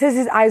eyes, it says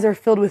his eyes are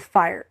filled with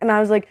fire. And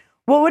I was like,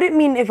 what would it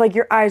mean if like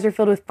your eyes are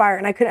filled with fire?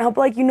 And I couldn't help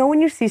but like,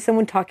 when you see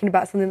someone talking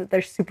about something that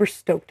they're super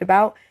stoked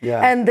about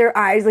and their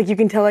eyes, like you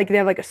can tell like they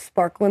have like a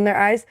sparkle in their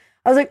eyes.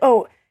 I was like,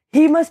 oh,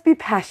 he must be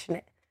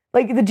passionate.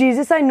 Like the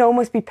Jesus I know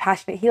must be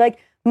passionate. He like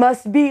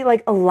must be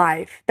like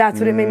alive. That's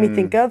what it made me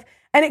think of.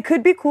 And it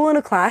could be cool in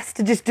a class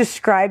to just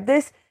describe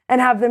this and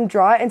have them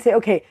draw it and say,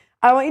 okay,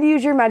 I want you to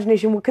use your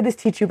imagination. What could this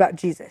teach you about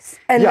Jesus?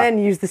 And then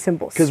use the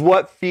symbols. Because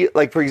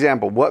for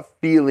example, what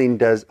feeling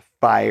does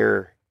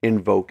fire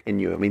invoke in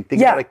you? I mean,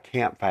 think about a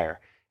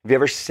campfire. Have you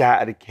ever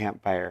sat at a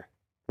campfire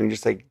and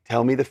just like,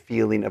 tell me the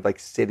feeling of like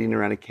sitting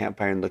around a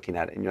campfire and looking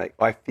at it. And you're like,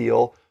 oh, I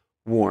feel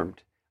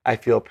warmed. I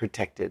feel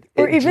protected.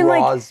 Or it even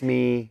draws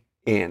me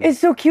in. It's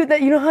so cute that,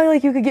 how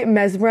like you could get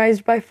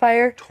mesmerized by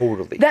fire?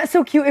 Totally. That's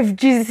so cute if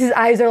Jesus'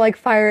 eyes are like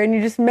fire and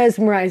you're just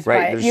mesmerized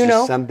by it, There's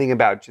just something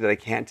about you that I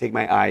can't take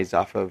my eyes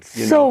off of.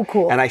 So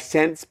cool. And I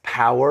sense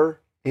power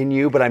in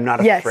you, but I'm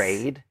not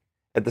afraid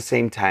at the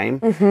same time.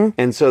 Mm-hmm.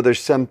 And so there's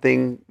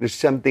something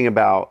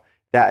about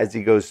that as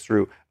he goes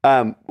through.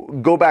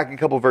 Go back a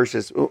couple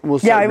verses. We'll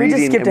start reading.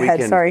 We just skipped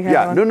ahead. Sorry.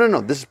 Yeah,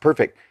 no. This is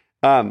perfect.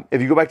 If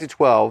you go back to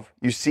 12,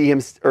 you see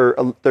him,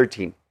 or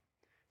 13.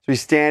 So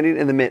he's standing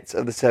in the midst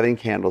of the 7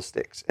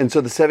 candlesticks. And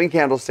so the 7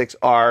 candlesticks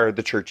are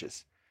the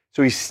churches.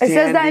 So he's standing. It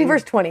says that in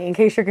verse 20, in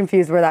case you're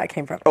confused where that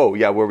came from. Oh,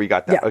 yeah, where we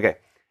got that. Yeah. Okay.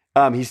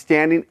 He's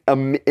standing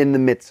in the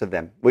midst of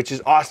them, which is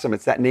awesome.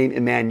 It's that name,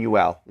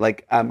 Emmanuel,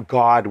 like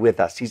God with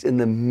us. He's in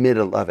the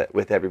middle of it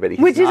with everybody.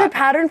 Which is a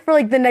pattern for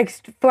like the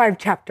next 5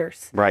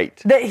 chapters. Right.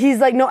 That he's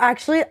like, no,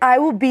 actually, I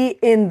will be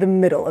in the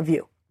middle of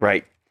you.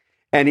 Right.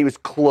 And he was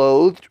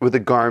clothed with a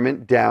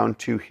garment down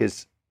to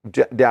his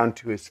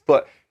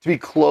foot. To be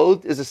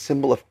clothed is a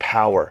symbol of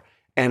power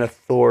and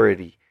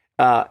authority.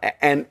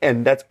 And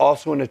that's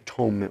also an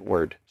atonement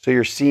word. So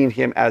you're seeing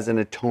him as an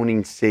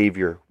atoning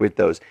savior with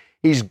those.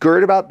 He's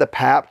girt about the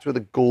paps with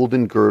a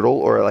golden girdle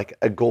or like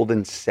a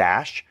golden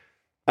sash.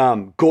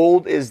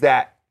 Gold is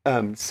that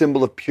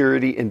symbol of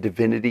purity and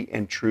divinity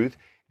and truth.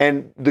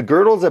 And the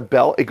girdle is a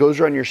belt. It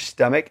goes around your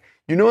stomach.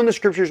 In the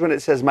scriptures when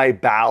it says, my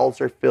bowels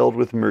are filled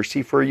with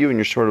mercy for you, and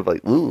you're sort of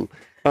like, ooh,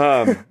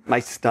 my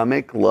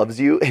stomach loves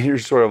you. And you're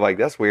sort of like,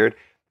 that's weird.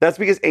 That's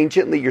because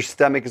anciently your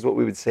stomach is what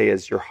we would say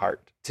is your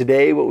heart.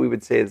 Today, what we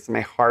would say is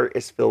my heart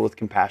is filled with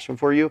compassion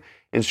for you.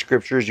 In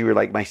scriptures, you were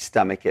like, my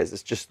stomach is.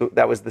 It's just,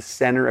 that was the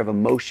center of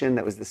emotion.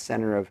 That was the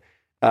center of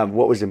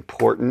what was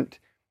important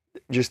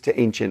just to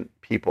ancient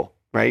people,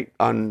 right?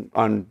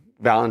 On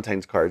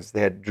Valentine's cards,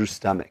 they drew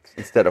stomachs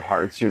instead of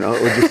hearts, It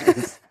was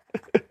just,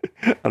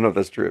 I don't know if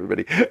that's true,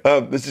 everybody.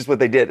 This is what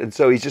they did. And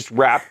so he's just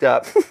wrapped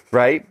up,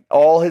 right?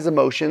 All his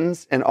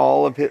emotions and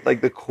all of it,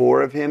 like the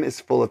core of him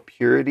is full of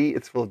purity,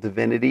 it's full of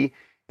divinity,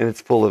 and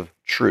it's full of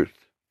truth.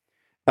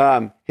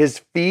 His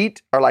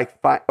feet are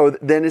like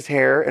then his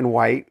hair and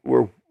white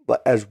were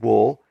as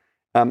wool.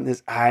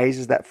 His eyes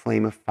is that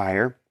flame of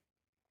fire.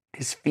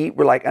 His feet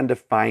were like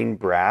undefined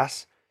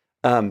brass.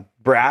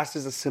 Brass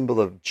is a symbol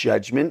of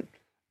judgment,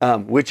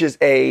 which is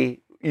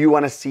you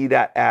want to see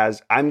that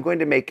as I'm going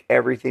to make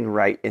everything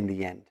right in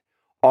the end.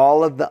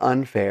 All of the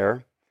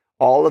unfair,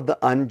 all of the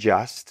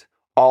unjust,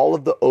 all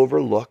of the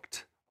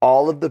overlooked,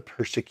 all of the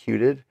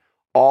persecuted,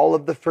 all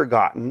of the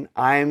forgotten,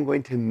 I am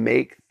going to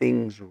make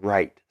things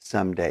right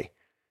someday.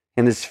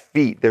 And his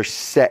feet, they're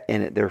set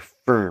in it. They're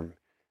firm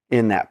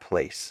in that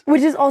place.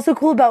 Which is also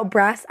cool about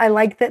brass. I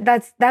like that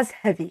that's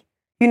heavy.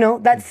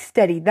 That's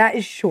steady. That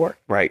is sure.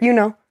 Right.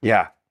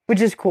 Yeah.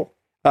 Which is cool.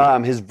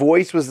 His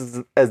voice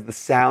was as the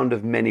sound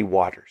of many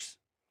waters.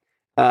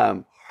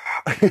 You're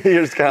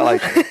just kind of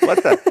like,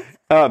 what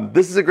the?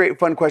 This is a great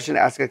fun question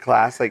to ask a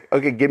class. Like,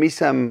 okay, give me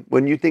some,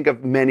 when you think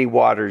of many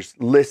waters,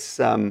 list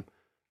some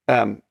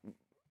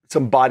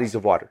bodies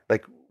of water.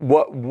 Like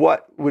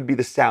what would be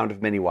the sound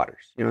of many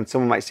waters? And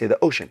someone might say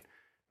the ocean,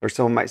 or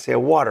someone might say a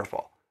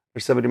waterfall, or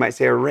somebody might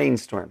say a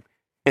rainstorm.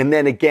 And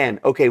then again,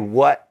 okay,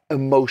 what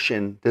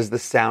emotion does the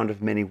sound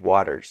of many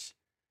waters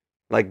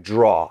like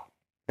draw?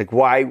 Like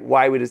why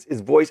would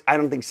his voice, I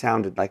don't think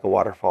sounded like a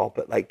waterfall,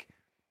 but like,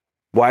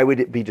 why would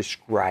it be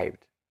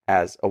described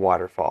as a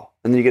waterfall?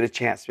 And then you get a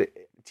chance to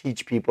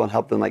teach people and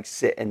help them like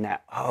sit in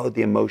that,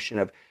 the emotion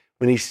of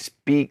when he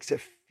speaks,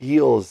 it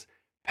feels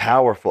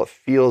powerful. It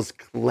feels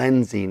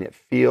cleansing. It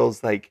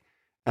feels like,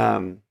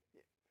 well,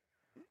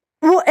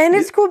 and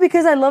it's cool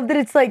because I love that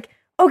it's like,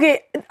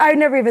 okay, I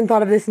never even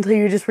thought of this until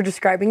you just were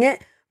describing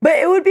it, but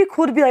it would be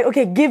cool to be like,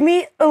 okay, give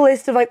me a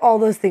list of like all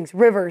those things,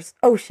 rivers,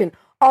 ocean,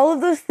 all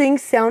of those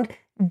things sound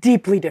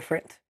deeply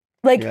different.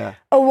 Like a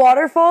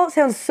waterfall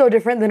sounds so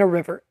different than a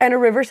river, and a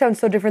river sounds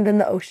so different than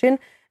the ocean.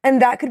 And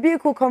that could be a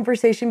cool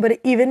conversation, but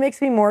it even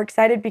makes me more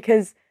excited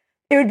because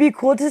it would be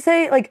cool to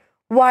say, like,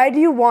 why do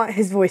you want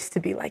his voice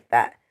to be like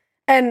that?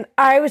 And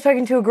I was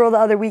talking to a girl the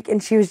other week,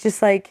 and she was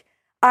just like,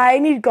 I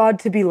need God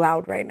to be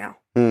loud right now.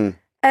 And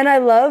I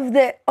love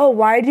that,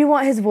 why do you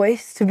want his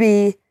voice to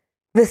be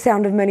the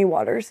sound of many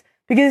waters?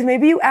 Because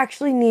maybe you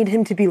actually need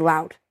him to be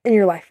loud in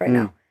your life right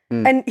now.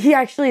 And he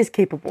actually is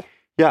capable.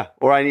 Yeah,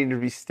 or I need him to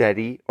be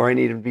steady, or I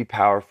need him to be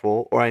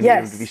powerful, or I need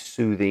him to be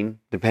soothing,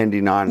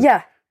 depending on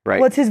right.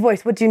 What's his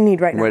voice? What do you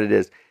need right now? What it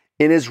is.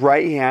 In his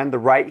right hand, the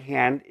right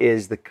hand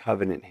is the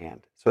covenant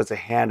hand. So it's a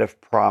hand of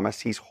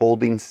promise. He's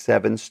holding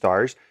 7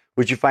 stars,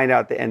 which you find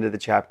out at the end of the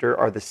chapter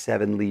are the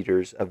 7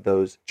 leaders of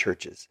those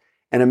churches.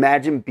 And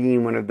imagine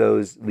being one of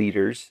those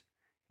leaders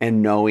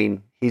and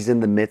knowing he's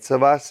in the midst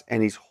of us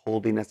and he's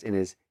holding us in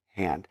his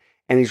hand.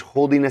 And he's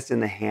holding us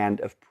in the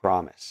hand of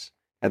promise.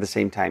 At the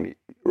same time,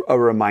 a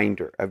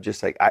reminder of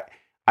just like,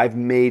 I've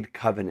made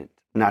covenant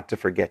not to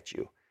forget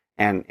you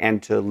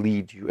and to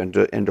lead you and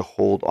to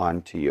hold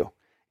on to you.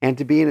 And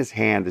to be in his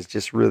hand is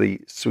just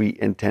really sweet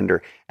and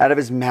tender. Out of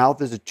his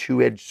mouth is a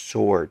 2-edged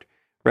sword,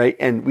 right?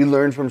 And we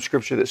learn from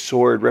scripture that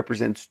sword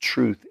represents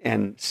truth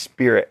and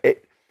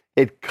spirit.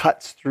 It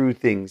cuts through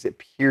things. It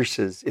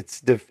pierces.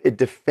 It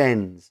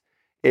defends.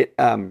 It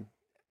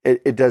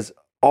does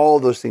all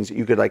those things that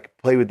you could like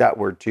play with that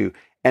word too.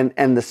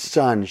 And the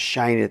sun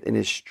shineth in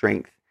his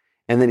strength.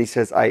 And then he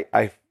says,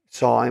 I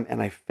saw him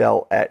and I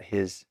fell at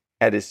his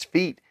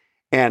feet.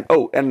 And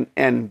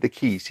the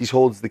keys. He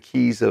holds the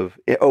keys of,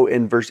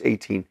 in verse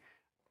 18,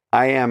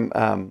 I'm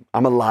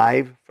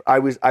alive. I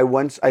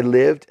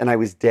lived and I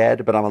was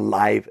dead, but I'm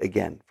alive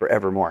again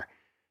forevermore.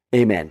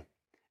 Amen.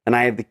 And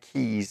I have the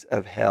keys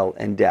of hell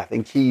and death.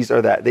 And keys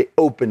are that they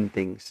open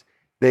things.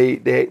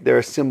 They're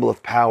a symbol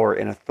of power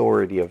and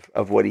authority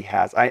of what he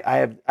has.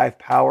 I have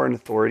power and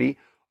authority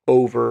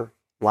over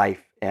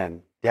life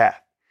and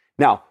death.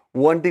 Now,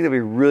 one thing that'd be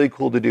really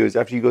cool to do is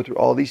after you go through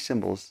all these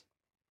symbols,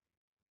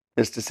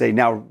 is to say,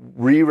 now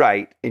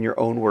rewrite in your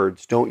own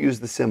words. Don't use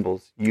the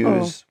symbols.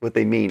 Use what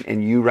they mean,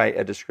 and you write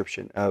a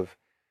description of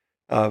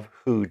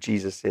who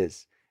Jesus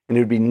is. And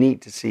it would be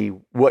neat to see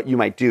what you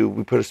might do.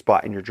 We put a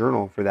spot in your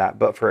journal for that,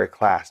 but for a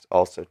class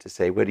also to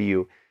say, what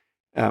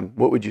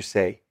would you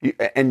say?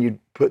 And you'd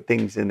put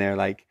things in there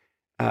like,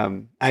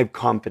 I have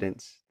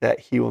confidence that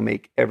he will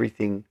make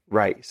everything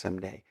right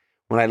someday.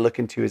 When I look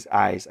into his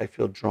eyes, I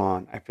feel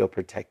drawn, I feel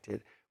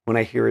protected. When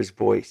I hear his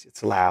voice,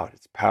 it's loud,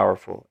 it's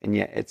powerful, and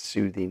yet it's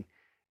soothing.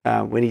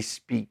 When he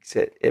speaks,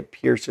 it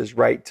pierces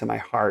right to my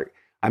heart.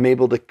 I'm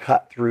able to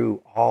cut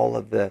through all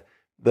of the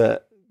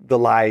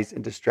lies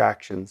and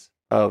distractions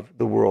of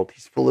the world.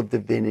 He's full of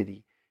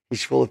divinity.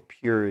 He's full of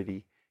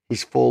purity.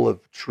 He's full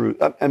of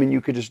truth. I mean,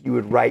 you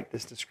would write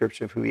this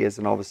description of who he is,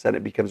 and all of a sudden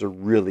it becomes a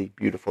really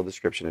beautiful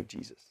description of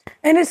Jesus.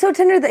 And it's so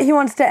tender that he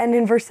wants to end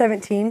in verse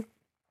 17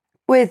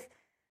 with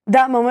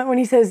that moment when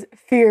he says,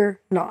 "Fear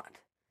not."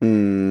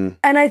 And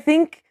I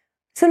think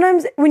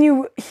sometimes when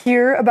you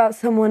hear about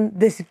someone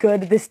this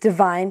good, this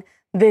divine,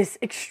 this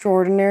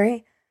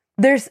extraordinary,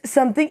 there's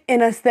something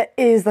in us that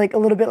is like a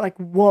little bit like,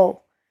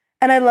 whoa.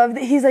 And I love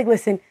that he's like,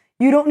 listen,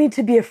 you don't need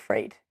to be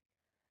afraid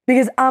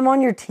because I'm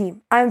on your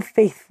team. I'm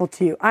faithful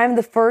to you. I'm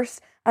the first,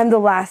 I'm the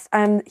last,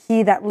 I'm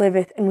he that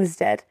liveth and was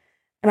dead.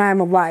 And I am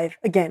alive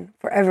again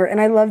forever.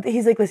 And I love that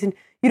he's like, listen,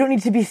 you don't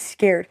need to be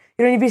scared.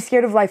 You don't need to be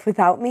scared of life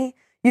without me.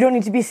 You don't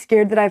need to be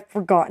scared that I've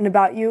forgotten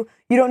about you.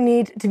 You don't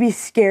need to be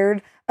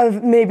scared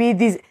of maybe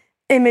these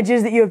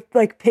images that you have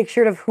like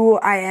pictured of who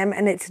I am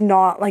and it's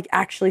not like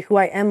actually who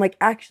I am. Like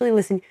actually,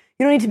 listen,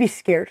 you don't need to be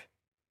scared.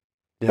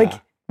 Yeah. Like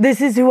this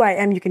is who I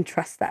am. You can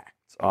trust that.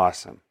 It's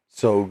awesome.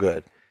 So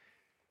good.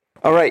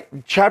 All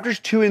right. Chapters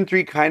 2 and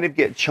 3 kind of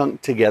get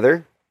chunked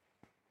together.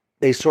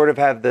 They sort of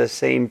have the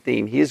same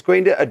theme. He is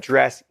going to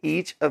address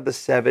each of the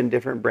 7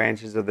 different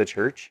branches of the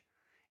church.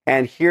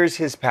 And here's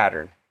his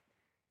pattern.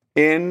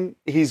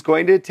 He's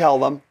going to tell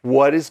them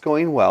what is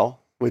going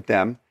well with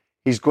them.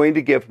 He's going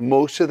to give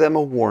most of them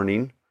a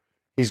warning.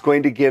 He's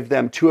going to give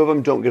them, 2 of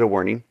them don't get a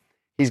warning.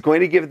 He's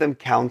going to give them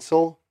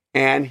counsel,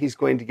 and he's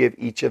going to give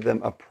each of them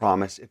a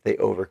promise if they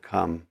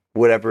overcome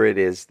whatever it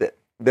is that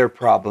their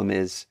problem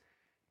is.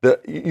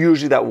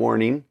 Usually that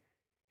warning,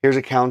 here's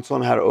a counsel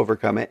on how to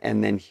overcome it,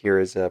 and then here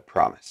is a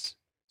promise.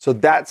 So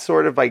that's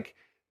sort of like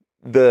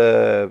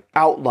the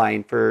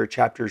outline for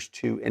chapters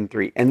 2 and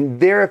 3. And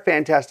they're a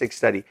fantastic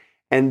study.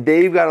 And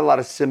they've got a lot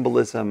of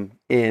symbolism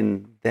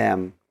in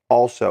them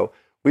also.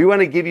 We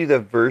want to give you the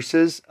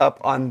verses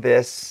up on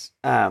this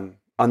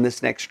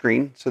next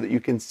screen so that you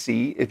can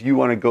see, if you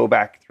want to go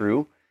back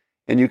through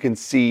and you can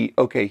see,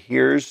 okay,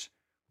 here's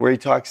where he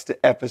talks to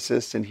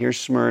Ephesus, and here's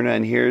Smyrna,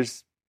 and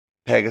here's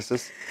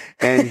Pegasus,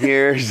 and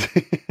here's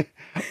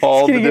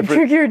all the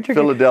different trickier.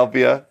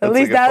 Philadelphia. At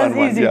least that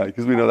was easy. Yeah,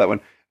 because we know that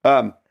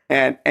one.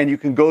 And you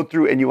can go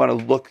through and you want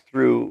to look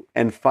through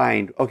and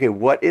find, okay,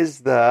 what is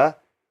the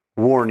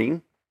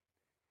warning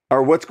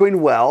or what's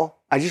going well?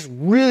 I just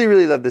really,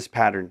 really love this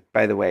pattern,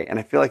 by the way. And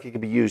I feel like it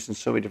could be used in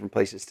so many different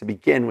places to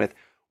begin with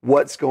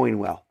what's going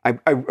well. I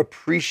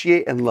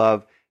appreciate and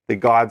love that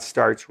God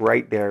starts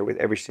right there with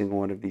every single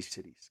one of these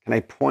cities. Can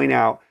I point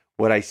out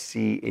what I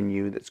see in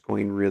you that's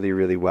going really,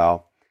 really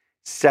well?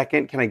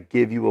 Second, can I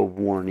give you a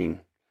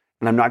warning?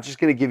 And I'm not just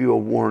going to give you a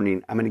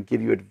warning. I'm going to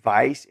give you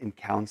advice and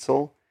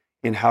counsel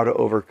in how to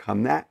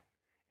overcome that.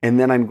 And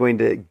then I'm going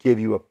to give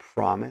you a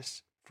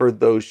promise for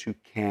those who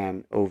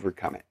can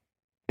overcome it.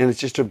 And it's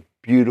just a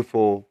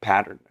beautiful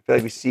pattern. I feel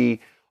like we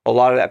see a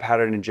lot of that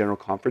pattern in general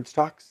conference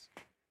talks,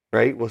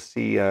 right? We'll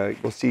see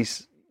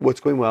what's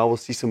going well. We'll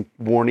see some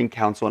warning,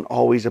 counsel, and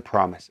always a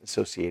promise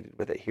associated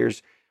with it.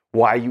 Here's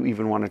why you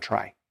even want to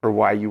try, or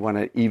why you want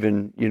to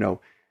even,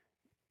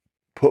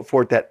 put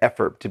forth that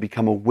effort to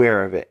become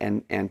aware of it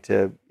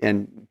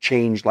and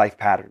change life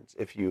patterns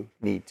if you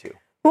need to.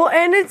 Well,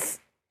 and it's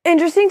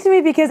interesting to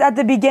me because at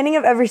the beginning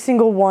of every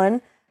single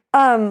one,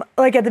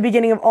 like at the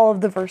beginning of all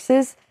of the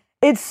verses,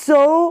 it's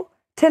so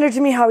tender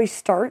to me how he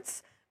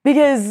starts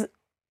because,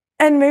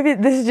 and maybe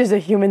this is just a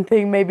human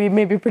thing,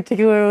 maybe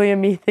particularly a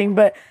me thing,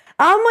 but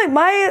I'm like,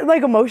 my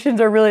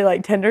emotions are really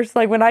tender.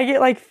 So when I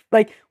get like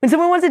when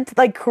someone wants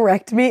to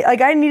correct me,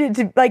 I needed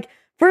to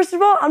first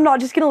of all, I'm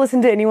not just going to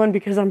listen to anyone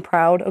because I'm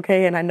proud.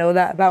 Okay. And I know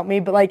that about me,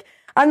 but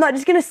I'm not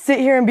just going to sit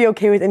here and be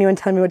okay with anyone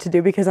telling me what to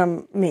do because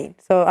I'm mean.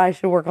 So I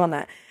should work on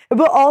that.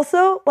 But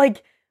also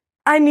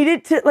I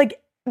needed to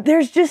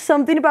there's just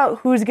something about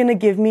who's going to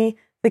give me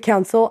the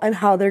counsel and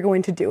how they're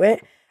going to do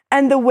it.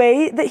 And the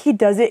way that he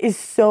does it is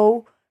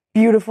so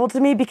beautiful to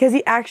me because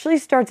he actually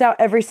starts out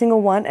every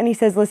single one and he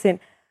says, listen,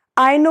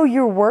 I know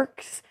your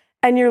works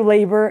and your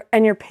labor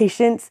and your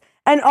patience.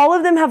 And all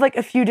of them have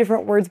a few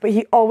different words, but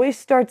he always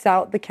starts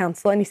out the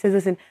counsel and he says,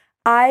 listen,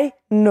 I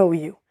know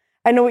you.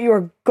 I know what you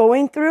are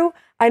going through.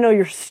 I know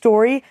your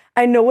story.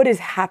 I know what is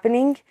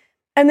happening.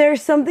 And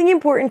there's something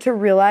important to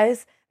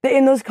realize that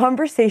in those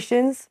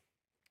conversations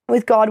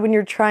with God, when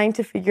you're trying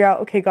to figure out,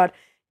 okay, God,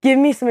 give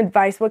me some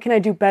advice. What can I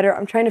do better?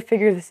 I'm trying to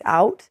figure this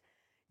out.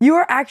 You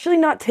are actually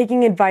not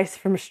taking advice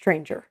from a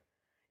stranger.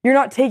 You're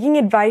not taking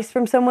advice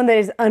from someone that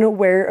is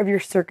unaware of your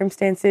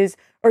circumstances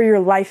or your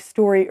life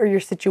story or your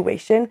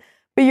situation,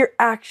 but you're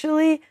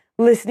actually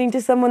listening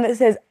to someone that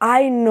says,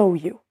 I know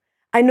you.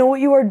 I know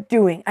what you are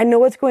doing. I know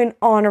what's going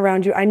on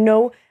around you. I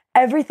know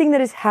everything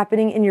that is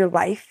happening in your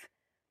life.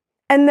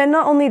 And then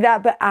not only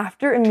that, but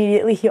after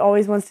immediately, he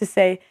always wants to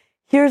say,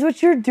 here's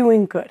what you're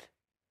doing good.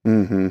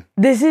 Mm-hmm.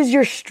 This is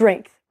your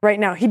strength right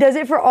now. He does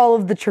it for all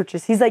of the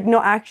churches. He's like,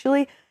 no,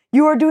 actually,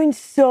 you are doing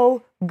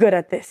so good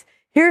at this.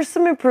 Here's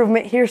some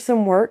improvement. Here's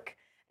some work.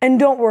 And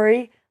don't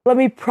worry, let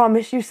me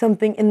promise you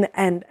something in the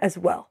end as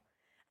well.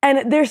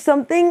 And there's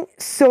something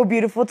so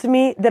beautiful to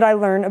me that I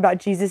learn about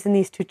Jesus in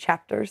these 2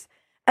 chapters.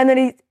 And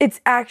that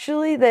it's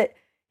actually that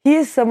he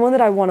is someone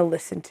that I want to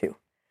listen to.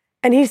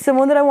 And he's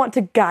someone that I want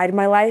to guide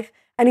my life.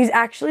 And he's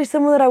actually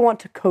someone that I want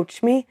to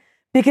coach me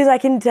because I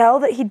can tell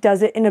that he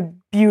does it in a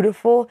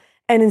beautiful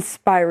and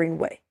inspiring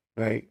way.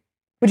 Right.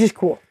 Which is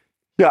cool.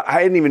 Yeah,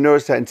 I hadn't even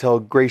noticed that until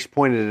Grace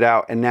pointed it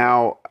out. And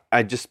now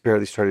I just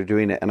barely started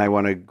doing it. And I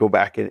want to go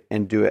back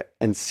and do it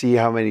and see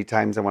how many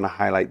times I want to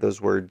highlight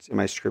those words in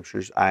my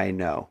scriptures. I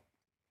know.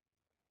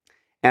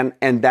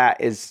 And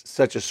that is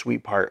such a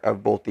sweet part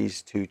of both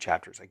these 2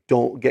 chapters.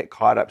 Don't get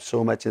caught up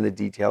so much in the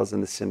details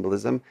and the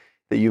symbolism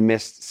that you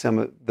missed some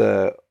of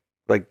the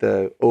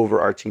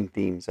overarching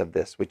themes of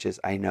this, which is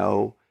I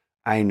know.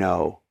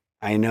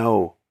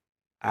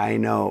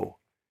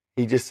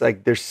 He just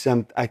there's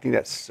some, I think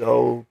that's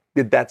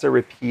a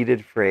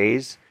repeated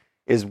phrase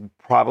is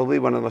probably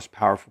one of the most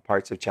powerful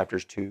parts of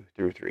chapters 2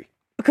 through 3.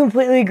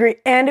 Completely agree.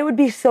 And it would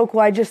be so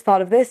cool. I just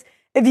thought of this.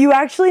 If you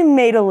actually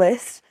made a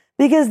list,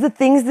 because the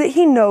things that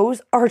he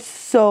knows are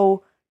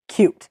so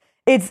cute.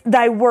 It's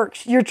thy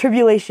works, your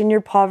tribulation,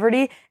 your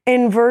poverty.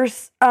 In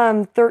verse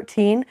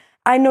 13,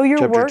 I know your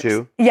chapter works.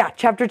 2? Yeah,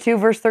 chapter 2,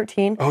 verse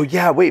 13. Oh,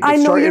 yeah, wait, but I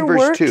know start in your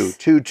verse works.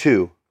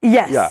 2.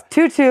 Yes, Yeah.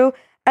 2.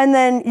 And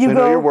then you I go.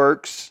 know your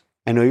works.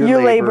 I know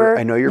your labor.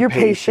 I know your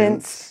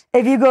patience.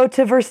 If you go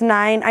to verse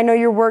 9, I know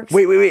your works.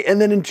 Wait.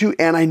 And then in 2,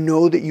 and I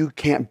know that you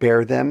can't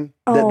bear them,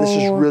 that this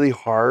is really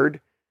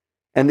hard.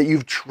 and that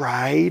you've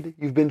tried.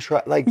 You've been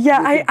like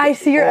Yeah, I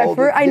see your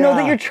effort. I know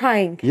that you're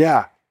trying.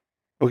 Yeah.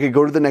 Okay,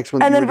 go to the next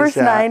one. And then verse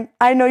 9,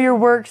 I know your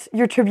works,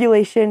 your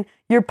tribulation,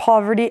 your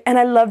poverty. And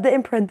I love that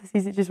in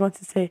parentheses, it just wants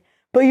to say,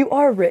 but you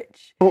are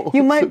rich.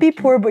 You might be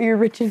poor, but you're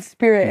rich in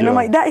spirit. And I'm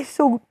like, that is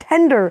so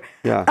tender.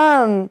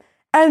 Yeah.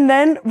 And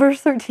then verse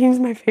 13 is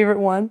my favorite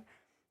one.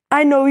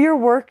 I know your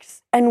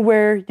works and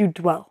where you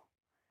dwell.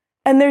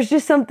 And there's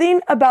just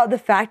something about the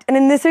fact, and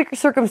in this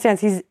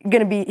circumstance, he's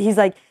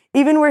like,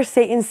 even where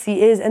Satan's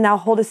seat is, and thou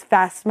holdest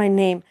fast my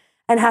name,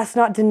 and hast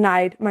not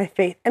denied my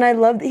faith. And I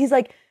love that he's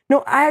like,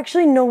 no, I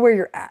actually know where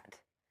you're at.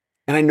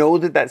 And I know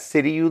that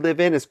city you live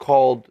in is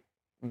called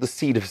the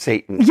seat of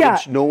Satan. Yeah.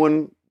 Which no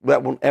one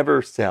that will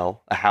ever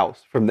sell a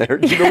house from there.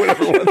 You know,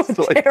 whatever wants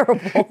to terrible.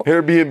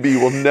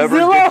 Airbnb will never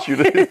Zillow get you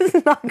to.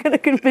 is not going to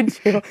convince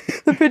you.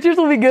 The pictures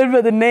will be good,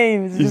 but the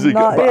names is Like,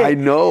 not but it.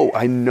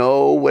 I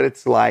know what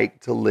it's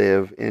like to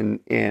live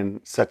in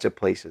such a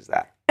place as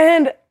that.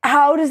 And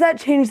how does that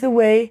change the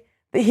way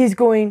that he's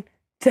going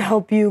to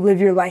help you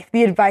live your life?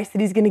 The advice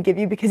that he's going to give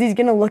you, because he's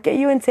going to look at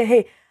you and say,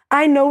 hey,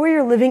 I know where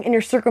you're living in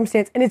your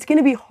circumstance, and it's going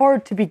to be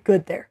hard to be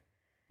good there.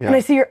 Yeah. And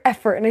I see your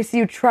effort, and I see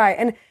you try.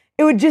 And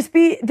it would just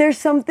be, there's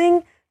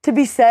something to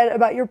be said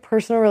about your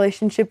personal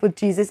relationship with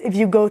Jesus if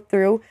you go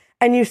through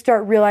and you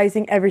start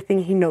realizing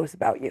everything he knows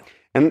about you.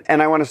 And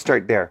I want to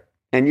start there.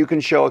 And you can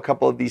show a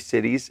couple of these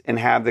cities and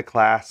have the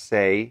class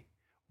say,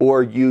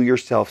 or you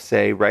yourself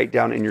say, write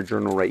down in your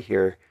journal right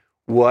here,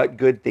 what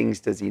good things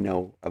does he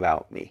know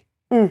about me?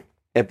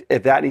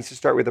 If that needs to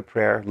start with a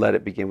prayer, let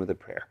it begin with a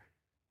prayer.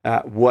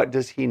 What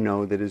does he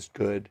know that is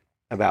good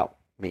about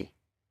me?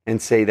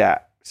 And say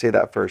that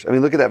first. I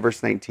mean, look at that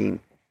verse 19.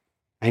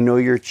 I know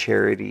your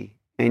charity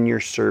and your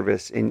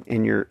service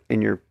and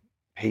your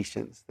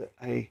patience.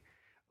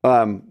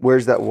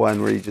 Where's that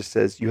one where he just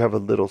says, you have a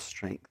little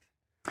strength?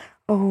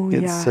 Oh,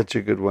 yeah. It's such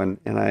a good one.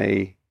 And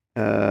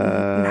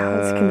now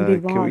it's going to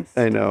be lost.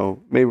 I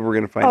know. Maybe we're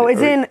going to find it. Oh, it's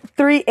in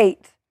 3:8.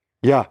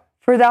 Yeah.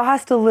 For thou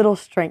hast a little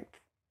strength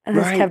and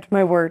hast kept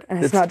my word and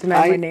hast not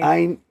denied my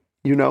name.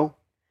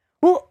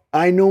 Well,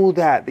 I know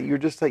that you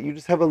just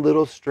have a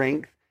little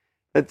strength.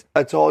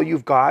 That's all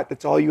you've got.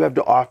 That's all you have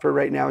to offer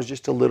right now is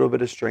just a little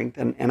bit of strength.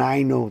 And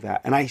I know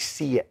that. And I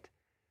see it.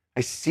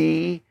 I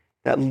see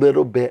that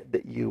little bit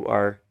that you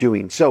are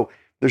doing. So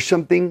there's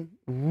something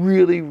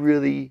really,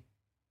 really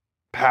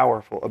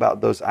powerful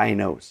about those I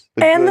knows.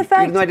 The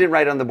fact, even though I didn't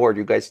write it on the board,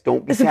 you guys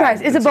don't be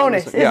surprised. It's a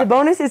bonus. It's a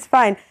bonus. It's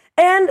fine.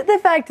 And the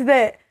fact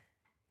that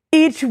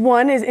each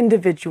one is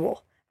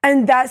individual.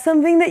 And that's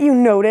something that you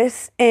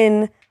notice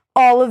in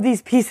all of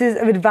these pieces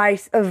of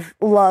advice, of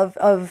love,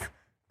 of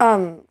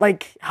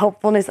like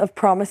helpfulness, of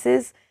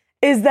promises,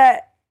 is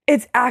that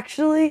it's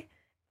actually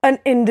an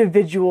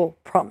individual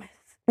promise.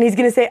 And he's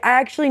going to say, I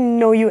actually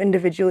know you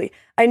individually.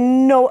 I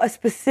know a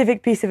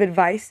specific piece of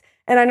advice,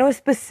 and I know a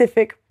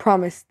specific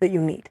promise that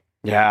you need.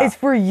 Yeah. It's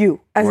for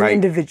you as an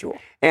individual.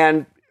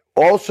 And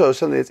also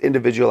something that's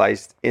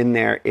individualized in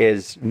there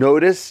is,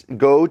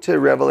 go to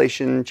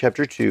Revelation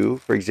chapter 2,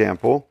 for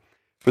example,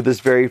 for this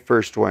very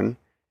first one.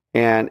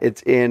 And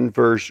it's in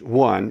verse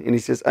 1. And he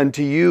says,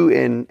 unto you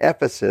in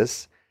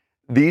Ephesus,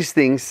 these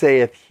things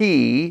saith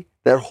he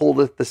that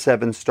holdeth the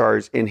 7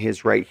 stars in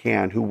his right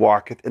hand, who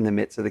walketh in the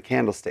midst of the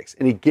candlesticks.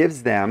 And he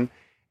gives them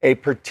a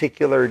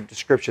particular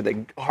description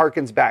that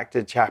harkens back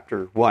to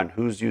chapter 1.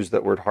 Who's used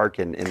that word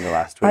hearken in the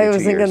last 22 years? I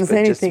wasn't going to say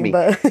anything,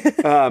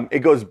 but... it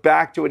goes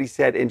back to what he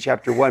said in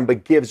chapter 1,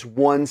 but gives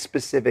one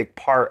specific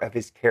part of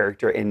his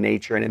character and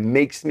nature. And it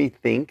makes me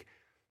think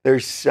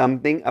there's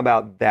something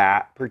about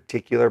that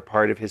particular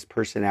part of his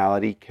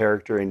personality,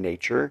 character, and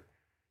nature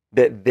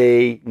that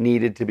they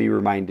needed to be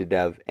reminded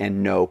of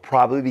and know,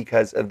 probably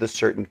because of the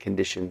certain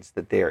conditions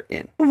that they are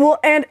in. Well,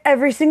 and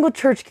every single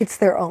church gets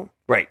their own.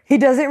 Right. He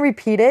doesn't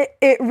repeat it.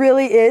 It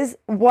really is.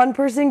 One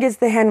person gets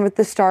the hand with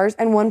the stars,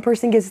 and one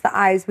person gets the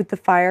eyes with the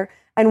fire,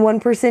 and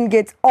one person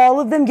gets, all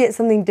of them get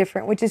something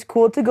different, which is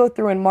cool to go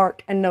through and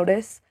mark and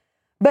notice.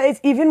 But it's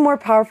even more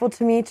powerful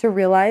to me to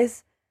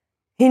realize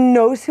he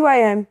knows who I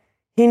am.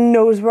 He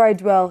knows where I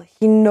dwell.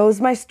 He knows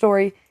my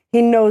story.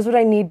 He knows what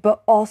I need.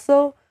 But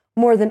also,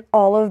 more than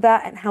all of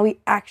that, and how he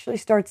actually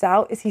starts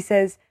out, is he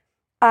says,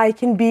 I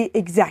can be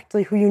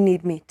exactly who you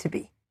need me to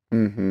be.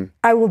 Mm-hmm.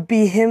 I will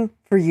be him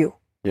for you.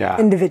 Yeah.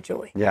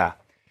 Individually. Yeah.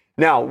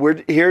 Now,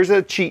 here's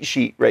a cheat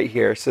sheet right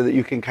here so that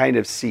you can kind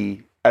of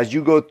see. As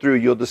you go through,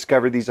 you'll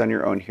discover these on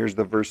your own. Here's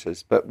the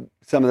verses. But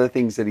some of the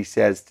things that he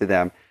says to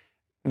them.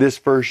 This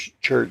first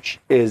church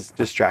is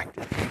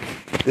distracted.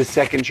 The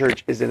second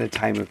church is in a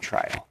time of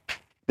trial.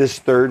 This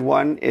third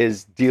one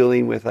is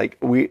dealing with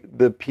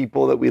the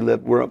people that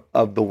we're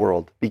of the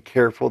world. Be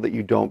careful that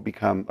you don't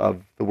become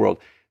of the world.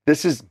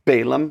 This is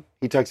Balaam.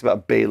 He talks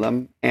about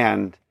Balaam,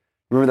 and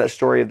remember that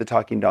story of the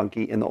talking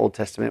donkey in the Old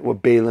Testament?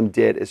 What Balaam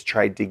did is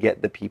tried to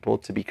get the people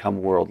to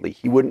become worldly.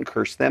 He wouldn't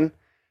curse them,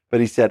 but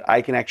he said,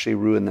 I can actually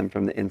ruin them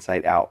from the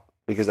inside out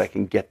because I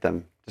can get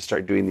them to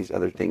start doing these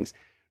other things.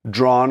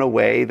 Drawn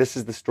away, this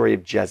is the story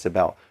of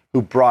Jezebel,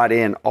 who brought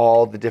in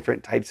all the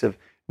different types of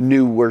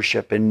new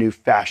worship and new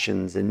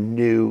fashions and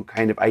new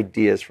kind of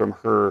ideas from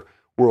her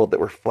world that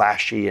were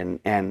flashy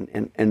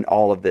and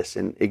all of this,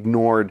 and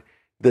ignored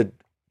the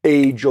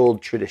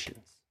age-old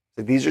traditions.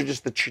 So these are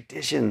just the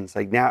traditions.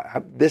 Like,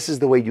 now, this is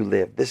the way you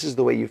live. This is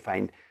the way you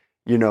find,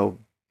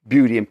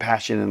 beauty and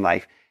passion in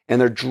life.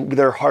 And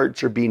their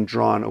hearts are being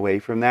drawn away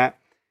from that.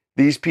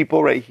 These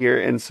people right here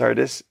in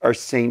Sardis are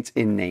saints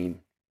in name.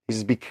 He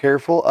says, be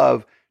careful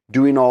of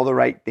doing all the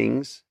right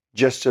things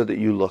just so that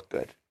you look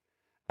good.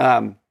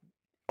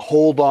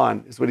 Hold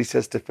on, is what he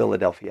says to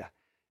Philadelphia.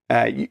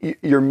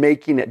 You're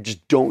making it,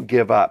 just don't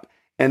give up.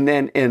 And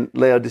then in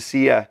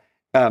Laodicea,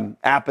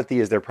 apathy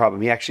is their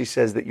problem. He actually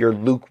says that you're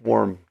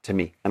lukewarm to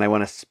me and I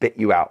want to spit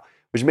you out,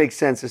 which makes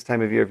sense this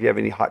time of year if you have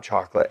any hot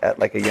chocolate at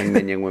like a young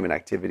men, young women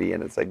activity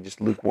and it's like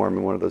just lukewarm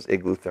in one of those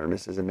igloo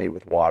thermoses and made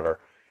with water.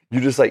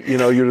 You're just like, you're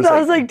just that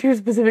was like too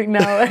specific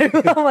now.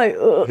 I'm like,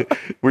 ugh.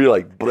 Where you're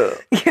like, bleh.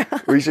 Yeah.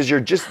 Where he says you're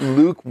just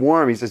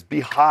lukewarm. He says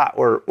be hot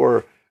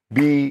or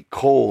be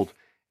cold.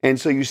 And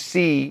so you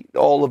see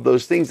all of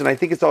those things. And I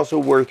think it's also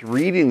worth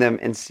reading them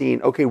and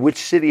seeing, okay, which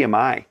city am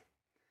I?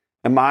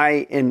 Am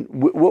I in,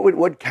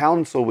 what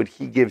counsel would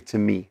he give to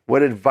me?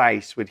 What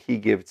advice would he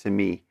give to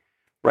me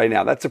right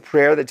now? That's a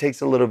prayer that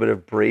takes a little bit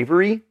of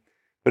bravery.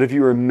 But if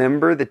you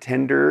remember the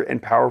tender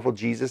and powerful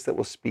Jesus that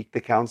will speak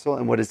the counsel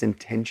and what his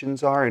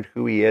intentions are and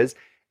who he is,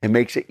 it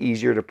makes it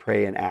easier to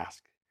pray and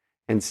ask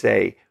and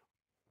say,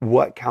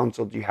 what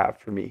counsel do you have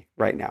for me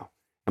right now?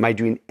 Am I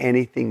doing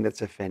anything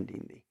that's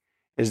offending thee?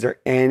 Is there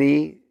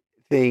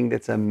anything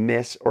that's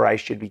amiss or I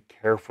should be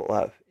careful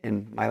of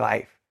in my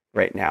life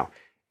right now?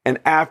 And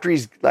after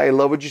I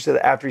love what you said,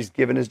 after he's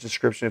given his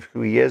description of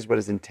who he is, what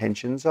his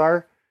intentions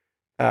are,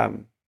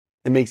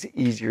 it makes it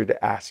easier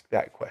to ask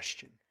that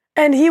question.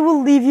 And he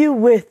will leave you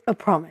with a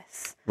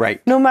promise.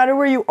 Right. No matter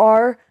where you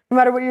are, no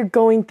matter what you're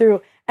going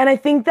through. And I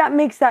think that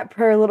makes that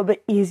prayer a little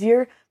bit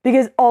easier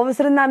because all of a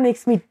sudden that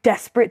makes me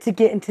desperate to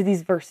get into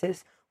these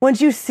verses.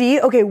 Once you see,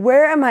 okay,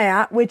 where am I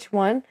at? Which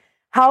one?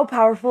 How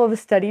powerful of a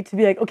study to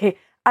be like, okay,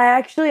 I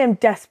actually am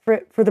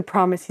desperate for the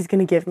promise he's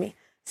going to give me.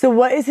 So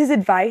what is his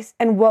advice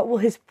and what will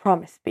his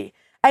promise be?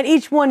 And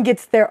each one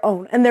gets their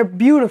own and they're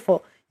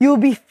beautiful. You will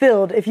be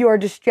filled if you are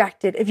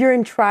distracted. If you're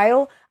in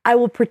trial, I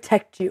will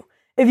protect you.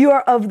 If you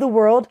are of the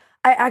world,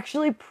 I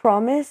actually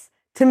promise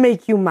to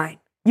make you mine.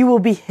 You will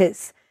be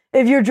his.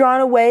 If you're drawn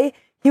away,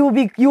 you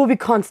will be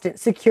constant,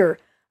 secure.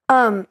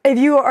 If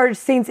you are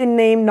saints in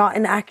name, not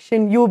in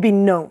action, you will be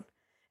known.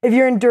 If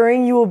you're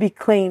enduring, you will be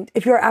claimed.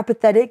 If you're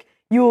apathetic,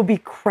 you will be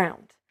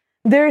crowned.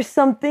 There is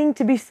something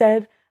to be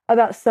said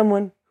about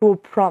someone who will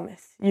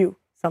promise you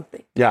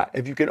something. Yeah,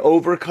 if you can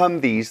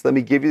overcome these, let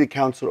me give you the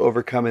counsel to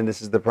overcome, and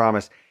this is the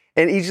promise.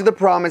 And each of the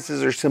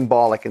promises are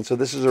symbolic, and so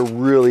this is a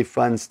really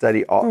fun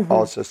study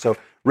also. So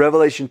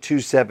Revelation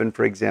 2:7,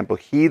 for example,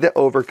 he that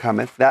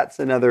overcometh, that's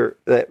another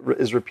that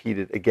is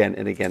repeated again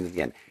and again and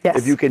again. Yes.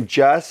 If you can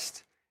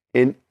just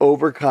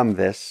overcome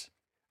this,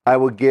 I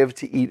will give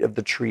to eat of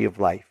the tree of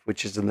life,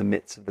 which is in the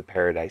midst of the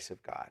paradise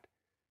of God.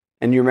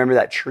 And you remember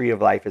that tree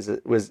of life as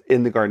it was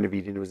in the Garden of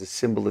Eden. It was a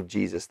symbol of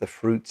Jesus. The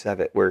fruits of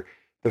it were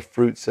the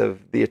fruits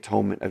of the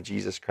atonement of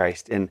Jesus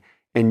Christ. And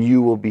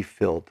you will be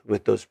filled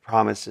with those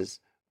promises,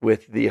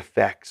 with the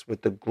effects,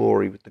 with the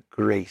glory, with the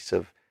grace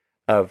of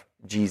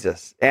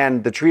Jesus.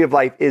 And the tree of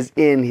life is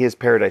in his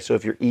paradise. So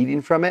if you're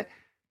eating from it,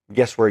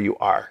 guess where you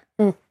are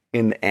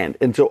in the end.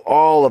 And so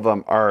all of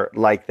them are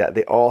like that.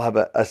 They all have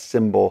a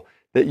symbol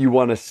that you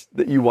want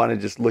to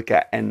just look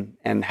at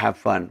and have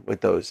fun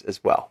with those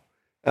as well.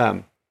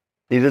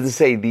 He doesn't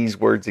say these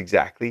words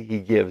exactly. He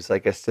gives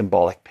like a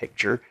symbolic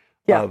picture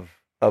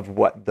of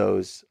what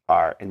those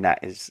are, and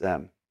that is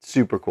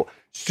super cool.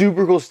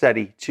 Super cool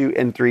study 2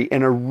 and 3,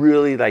 and a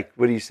really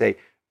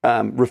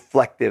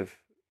reflective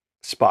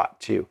spot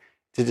too,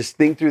 to just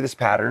think through this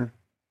pattern,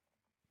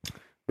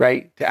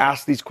 right? To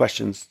ask these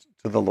questions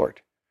to the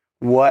Lord.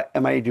 What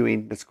am I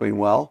doing that's going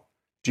well?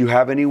 Do you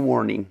have any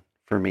warning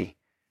for me?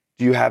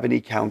 Do you have any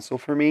counsel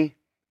for me?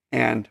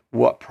 And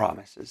what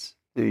promises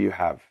do you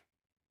have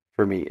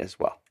for me as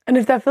well? And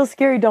if that feels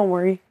scary, don't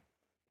worry.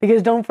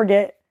 Because don't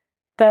forget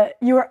that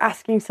you are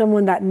asking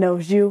someone that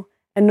knows you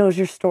and knows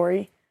your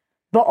story,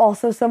 but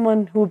also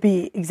someone who will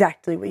be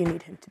exactly what you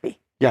need him to be.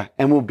 Yeah,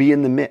 and will be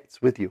in the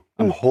midst with you.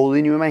 I'm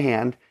holding you in my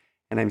hand,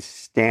 and I'm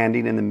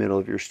standing in the middle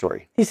of your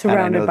story. He's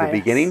surrounded by us. And I know the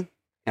beginning,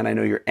 and I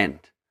know your end.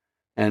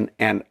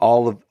 And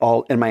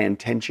all and my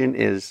intention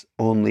is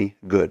only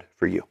good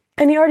for you.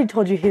 And he already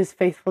told you he is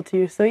faithful to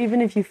you. So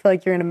even if you feel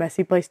like you're in a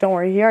messy place, don't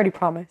worry. He already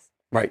promised.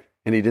 Right.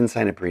 And he didn't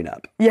sign a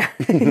prenup. Yeah,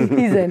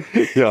 he's in.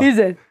 Yeah. He's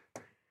in.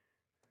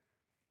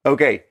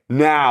 Okay,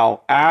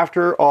 now,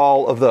 after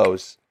all of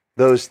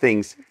those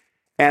things,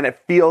 and it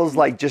feels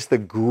like just the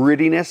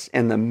grittiness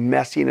and the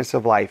messiness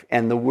of life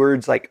and the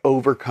words like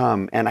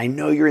overcome, and I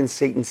know you're in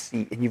Satan's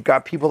seat, and you've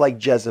got people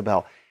like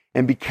Jezebel,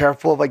 and be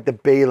careful of like the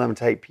Balaam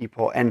type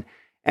people, and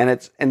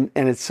it's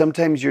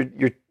sometimes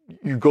you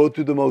go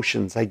through the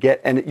motions.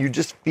 And you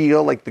just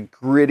feel like the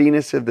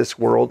grittiness of this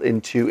world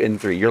in 2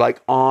 and 3. You're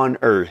like on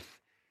earth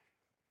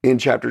in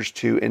chapters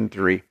 2 and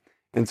 3.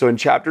 And so in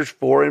chapters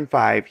 4 and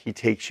 5, he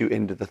takes you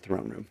into the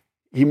throne room.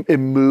 It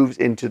moves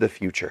into the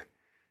future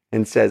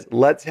and says,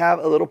 let's have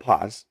a little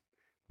pause.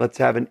 Let's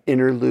have an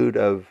interlude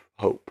of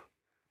hope.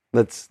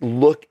 Let's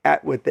look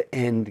at what the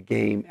end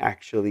game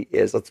actually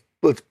is. Let's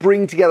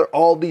bring together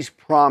all these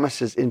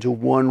promises into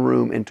one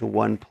room, into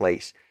one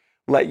place.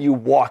 Let you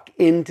walk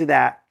into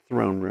that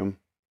throne room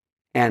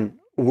and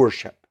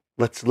worship.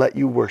 Let's let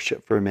you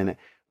worship for a minute.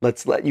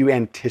 Let's let you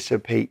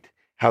anticipate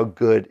how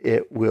good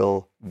it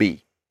will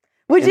be.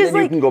 Which and is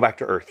then like, you can go back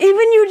to earth.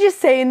 even you just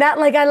saying that,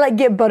 like I like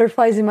get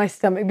butterflies in my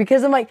stomach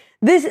because I'm like,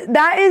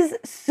 that is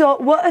so,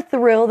 what a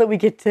thrill that we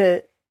get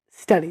to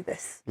study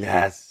this.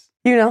 Yes.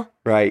 You know?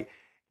 Right.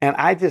 And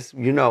I just,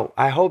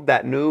 I hope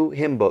that new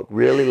hymn book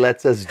really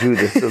lets us do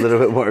this a little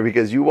bit more,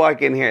 because you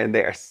walk in here and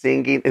they are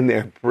singing and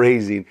they're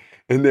praising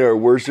and they're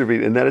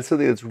worshiping. And that is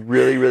something that's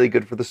really, really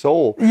good for the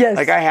soul. Yes.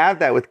 Like I have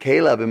that with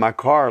Caleb in my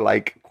car,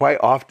 like quite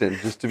often,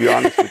 just to be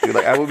honest with you.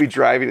 Like I will be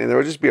driving and there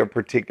will just be a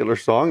particular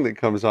song that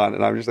comes on.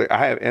 And I'm just like,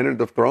 I have entered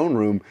the throne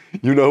room,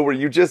 where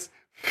you just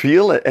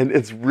feel it. And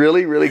it's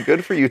really, really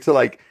good for you to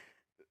like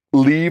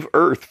leave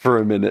earth for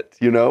a minute,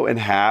 and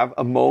have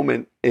a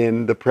moment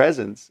in the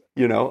presence,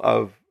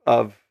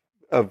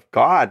 of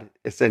God,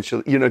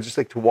 essentially, just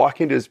like to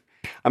walk into his,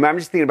 I'm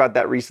just thinking about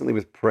that recently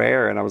with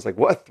prayer. And I was like,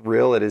 what a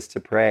thrill it is to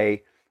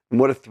pray. And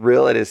what a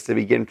thrill it is to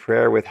begin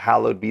prayer with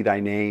hallowed be thy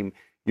name,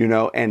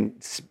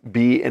 and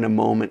be in a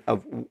moment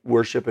of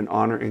worship and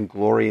honor and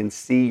glory and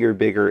see you're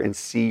bigger and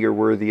see you're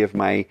worthy of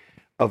my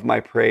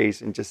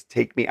praise, and just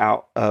take me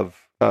out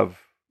of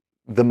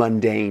the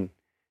mundane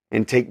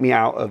and take me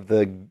out of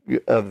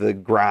the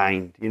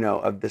grind,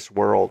 of this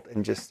world.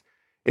 And just,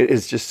 it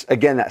is just,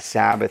 again, that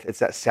Sabbath. It's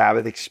that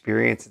Sabbath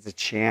experience. It's a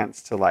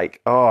chance to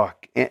like,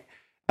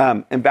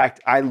 in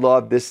fact, I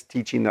love this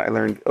teaching that I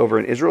learned over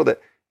in Israel,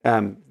 that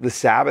the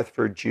Sabbath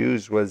for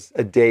Jews was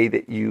a day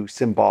that you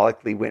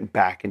symbolically went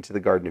back into the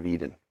Garden of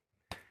Eden.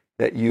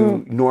 That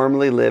you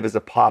normally live as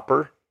a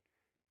pauper,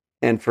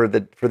 and for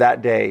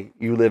that day,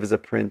 you live as a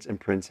prince and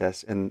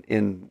princess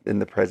in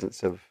the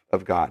presence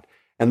of God.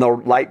 And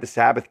they'll light the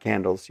Sabbath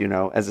candles,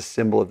 as a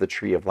symbol of the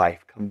tree of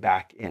life. Come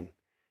back in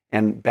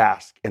and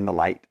bask in the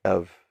light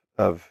of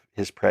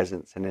his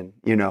presence, and then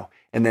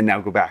and then now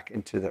go back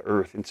into the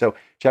earth. And so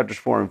chapters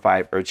 4 and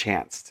 5 are a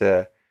chance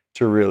to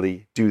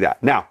really do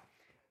that. Now,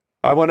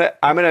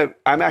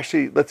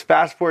 let's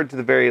fast forward to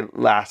the very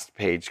last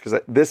page, because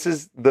this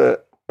is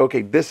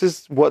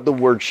what the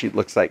worksheet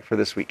looks like for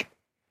this week.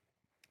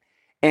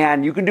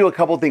 And you can do a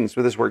couple things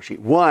with this worksheet.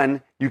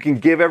 One, you can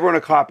give everyone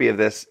a copy of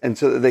this, and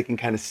so that they can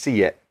kind of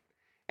see it.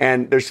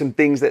 And there's some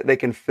things that they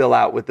can fill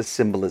out with the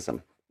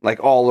symbolism, like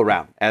all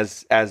around,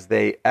 as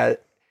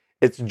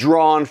it's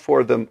drawn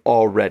for them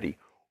already.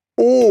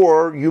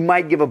 Or you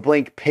might give a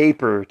blank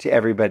paper to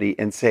everybody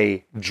and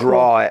say,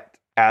 draw it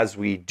as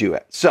we do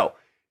it. So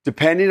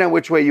depending on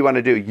which way you want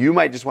to do, you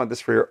might just want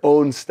this for your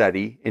own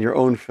study and your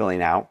own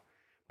filling out.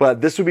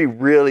 But this would be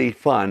really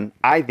fun,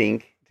 I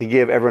think, to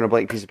give everyone a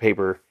blank piece of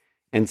paper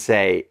and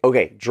say,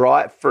 okay,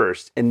 draw it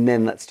first, and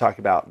then let's talk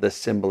about the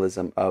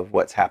symbolism of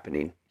what's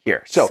happening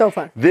here. So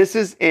fun. This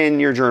is in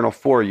your journal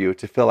for you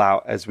to fill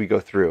out as we go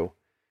through.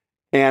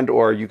 And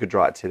or you could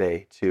draw it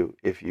today too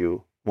if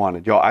you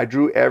wanted. Y'all, I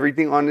drew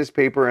everything on this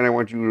paper, and I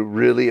want you to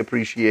really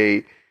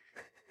appreciate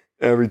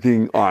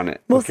everything on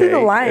it. We'll see the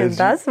lion.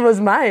 That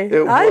was mine.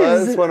 It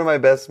was one of my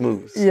best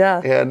moves.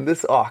 Yeah. And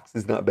this ox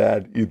is not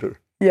bad either.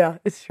 Yeah,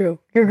 it's true.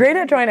 You're great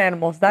at drawing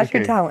animals. That's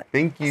your talent.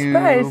 Thank you.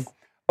 Surprise.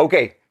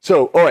 Okay,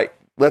 so, all right,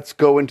 let's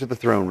go into the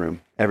throne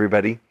room,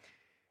 everybody.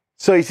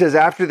 So he says,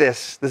 after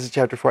this is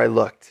chapter 4, I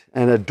looked,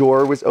 and a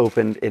door was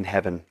opened in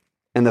heaven.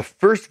 And the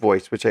first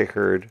voice which I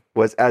heard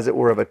was as it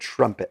were of a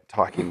trumpet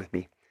talking with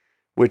me,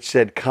 which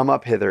said, come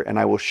up hither, and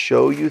I will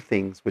show you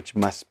things which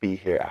must be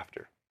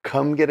hereafter.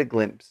 Come get a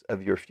glimpse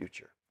of your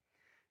future,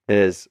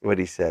 is what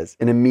he says.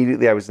 And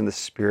immediately I was in the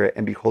spirit,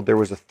 and behold, there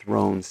was a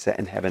throne set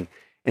in heaven,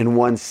 and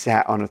one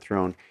sat on a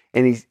throne.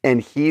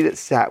 And he that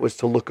sat was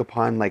to look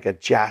upon like a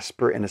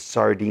jasper and a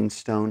sardine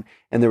stone,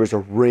 and there was a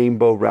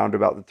rainbow round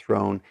about the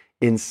throne,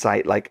 in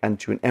sight like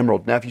unto an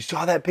emerald. Now, if you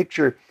saw that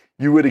picture,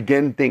 you would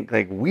again think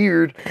like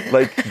weird,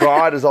 like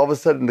God is all of a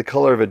sudden the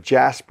color of a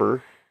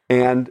jasper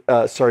and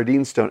a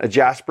sardine stone. A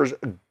jasper's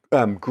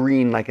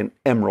green like an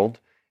emerald,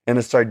 and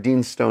a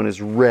sardine stone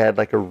is red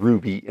like a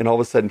ruby, and all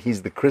of a sudden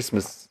he's the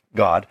Christmas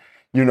God,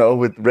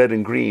 with red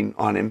and green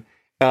on him.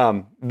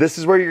 This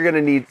is where you're going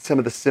to need some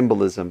of the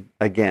symbolism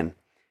again.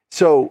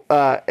 So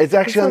it's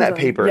actually on that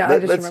paper. Yeah,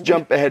 let's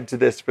jump ahead to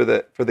this for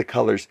the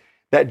colors.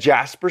 That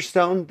jasper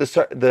stone,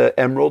 the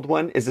emerald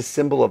one, is a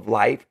symbol of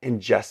life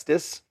and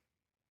justice.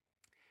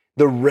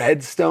 The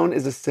red stone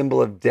is a symbol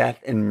of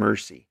death and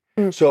mercy.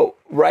 So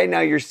right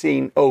now you're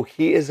seeing,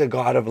 he is a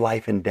God of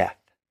life and death.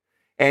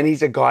 And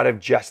he's a God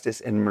of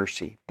justice and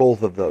mercy,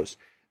 both of those.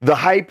 The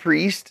high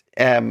priest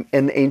in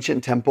the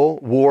ancient temple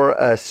wore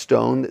a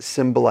stone that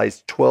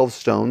symbolized 12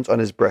 stones on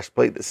his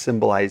breastplate that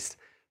symbolized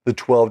the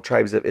 12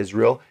 tribes of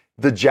Israel.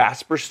 The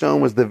jasper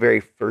stone was the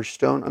very first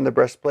stone on the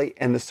breastplate,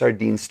 and the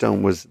sardine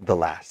stone was the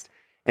last.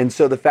 And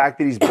so the fact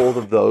that he's both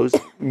of those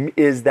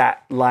is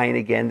that line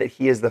again, that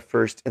he is the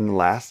first and the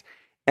last,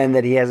 and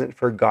that he hasn't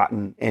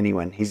forgotten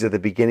anyone. He's at the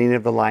beginning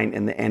of the line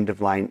and the end of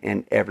line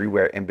and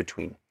everywhere in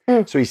between.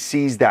 So he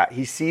sees that.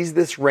 He sees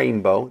this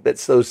rainbow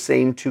that's those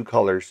same two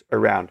colors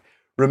around.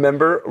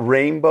 Remember,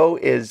 rainbow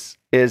is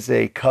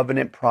a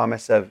covenant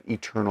promise of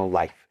eternal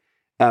life.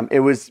 It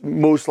was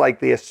most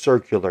likely a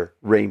circular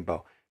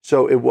rainbow.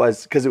 So it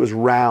was, because it was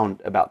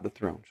round about the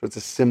throne. So it's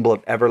a symbol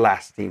of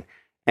everlasting.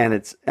 And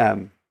it's,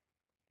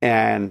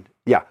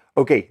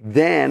 okay.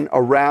 Then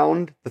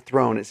around the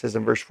throne, it says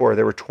in verse 4,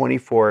 there were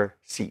 24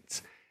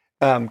 seats.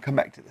 Come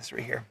back to this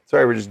right here.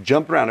 Sorry, we're just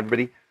jumping around,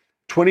 everybody.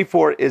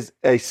 12 is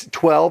a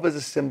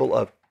symbol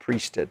of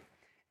priesthood.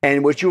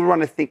 And what you would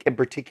want to think in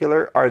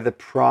particular are the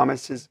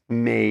promises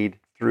made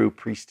through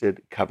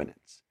priesthood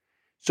covenants.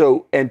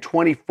 So, and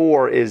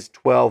 24 is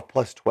 12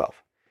 plus 12.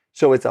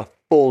 So it's a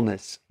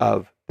fullness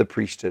of the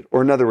priesthood,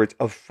 or in other words,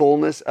 a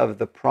fullness of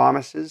the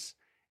promises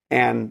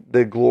and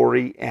the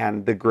glory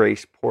and the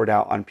grace poured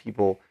out on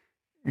people,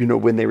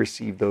 when they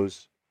receive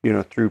those,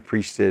 through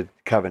priesthood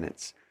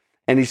covenants.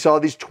 And he saw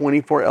these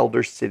 24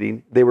 elders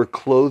sitting. They were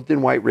clothed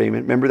in white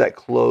raiment. Remember that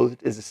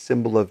clothed is a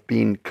symbol of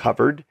being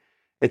covered.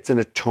 It's an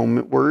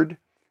atonement word.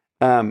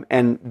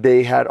 And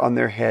they had on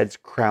their heads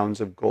crowns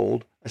of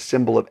gold, a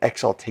symbol of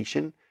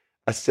exaltation,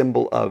 a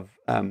symbol of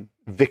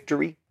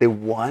victory. They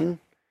won,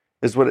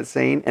 is what it's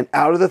saying. And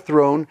out of the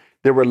throne,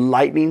 there were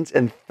lightnings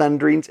and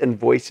thunderings and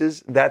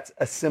voices. That's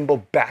a symbol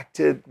back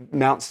to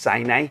Mount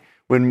Sinai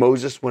when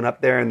Moses went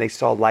up there and they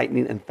saw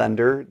lightning and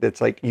thunder. That's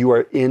like you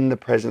are in the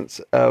presence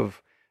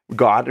of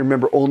God.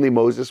 Remember, only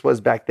Moses was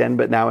back then,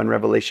 but now in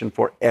Revelation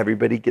 4,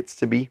 everybody gets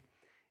to be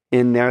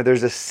in there.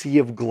 There's a sea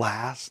of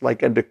glass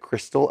like unto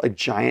crystal, a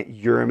giant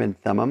Urim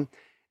and Thummim.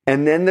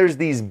 And then there's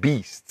these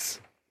beasts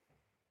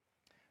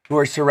who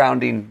are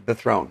surrounding the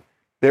throne.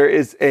 There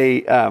is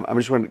I'm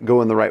just going to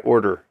go in the right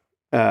order.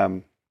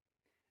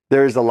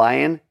 There is a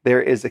lion,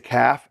 there is a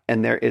calf,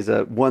 and there is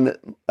a one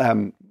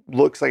that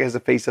looks like it has the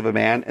face of a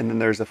man, and then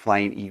there's a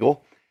flying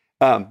eagle.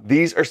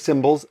 These are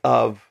symbols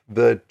of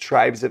the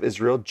tribes of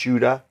Israel: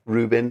 Judah,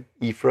 Reuben,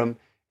 Ephraim,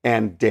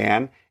 and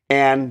Dan,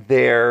 and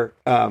their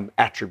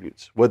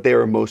attributes, what they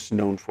were most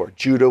known for.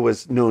 Judah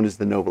was known as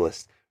the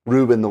noblest,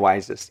 Reuben the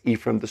wisest,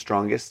 Ephraim the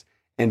strongest,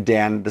 and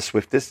Dan the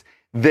swiftest.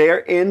 They're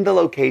in the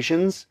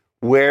locations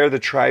where the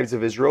tribes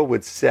of Israel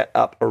would set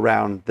up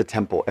around the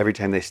temple every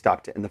time they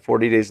stopped it. In the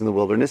 40 days in the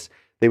wilderness,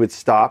 they would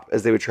stop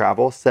as they would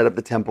travel, set up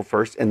the temple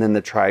first, and then the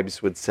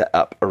tribes would set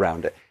up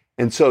around it.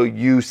 And so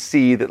you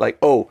see that, like,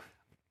 oh,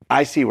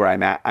 I see where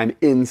I'm at. I'm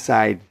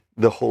inside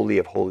the Holy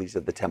of Holies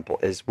of the temple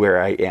is where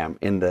I am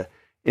in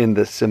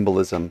the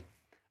symbolism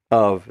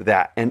of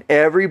that. And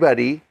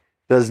everybody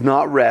does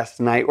not rest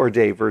night or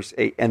day, verse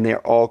 8, and they're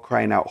all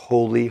crying out,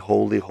 holy,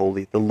 holy,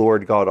 holy, the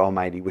Lord God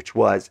Almighty, which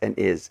was and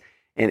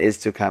is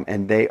to come.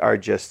 And they are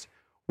just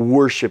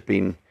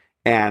worshiping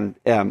and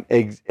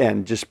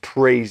just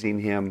praising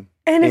him.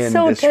 And it's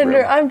so tender.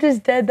 Room. I'm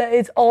just dead that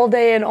it's all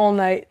day and all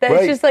night. That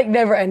It's just like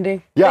never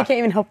ending. Yeah. I can't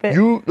even help it.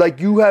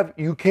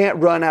 You can't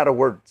run out of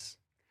words.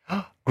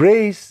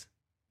 Grace,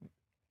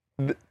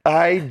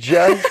 I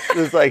just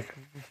was like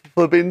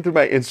flipping through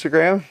my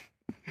Instagram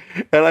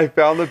and I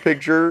found the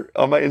picture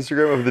on my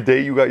Instagram of the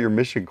day you got your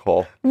mission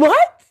call.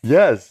 What?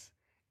 Yes.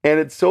 And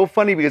it's so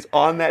funny because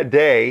on that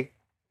day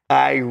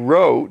I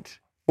wrote,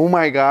 oh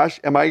my gosh,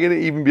 am I going to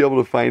even be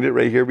able to find it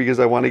right here because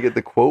I want to get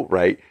the quote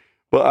right.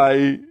 But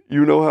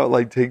you know how it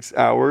like takes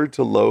hour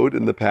to load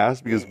in the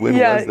past because when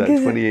was that?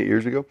 28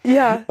 years ago?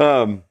 Yeah.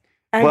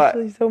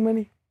 Actually, so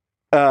many.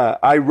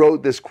 I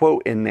wrote this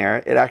quote in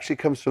there. It actually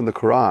comes from the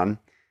Quran,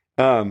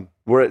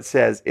 where it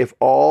says, "If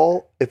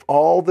all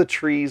the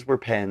trees were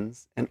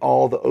pens and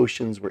all the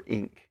oceans were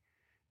ink,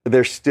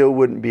 there still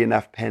wouldn't be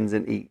enough pens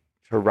and ink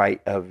to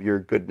write of your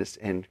goodness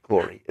and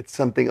glory." It's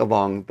something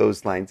along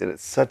those lines, and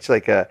it's such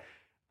like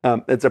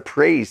it's a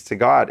praise to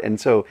God. And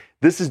so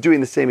this is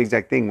doing the same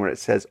exact thing where it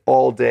says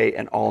all day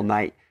and all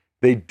night.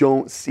 They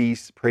don't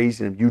cease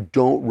praising him. You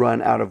don't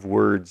run out of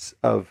words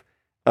of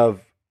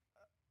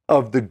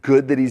the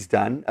good that he's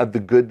done, of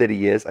the good that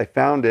he is. I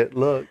found it.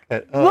 Look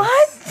at us.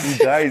 What? You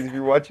guys, if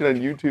you're watching on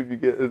YouTube, you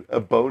get a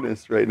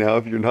bonus right now.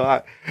 If you're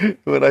not,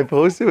 when I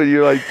posted it,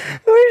 you're like,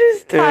 we're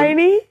just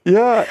tiny.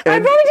 Yeah. I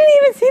probably didn't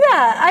even see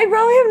that. I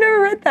probably have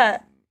never read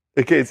that.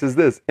 Okay, it says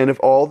this, and if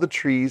all the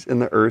trees in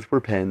the earth were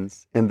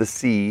pens, and the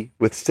sea,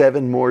 with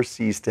 7 more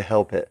seas to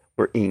help it,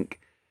 were ink,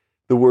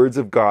 the words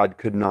of God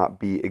could not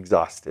be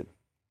exhausted.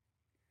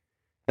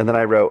 And then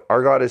I wrote,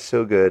 our God is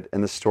so good,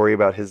 and the story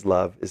about his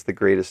love is the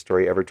greatest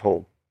story ever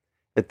told.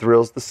 It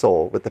thrills the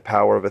soul with the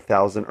power of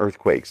 1,000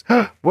 earthquakes.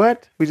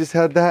 What? We just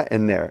had that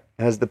in there.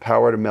 It has the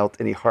power to melt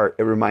any heart.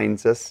 It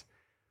reminds us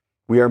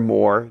we are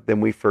more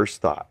than we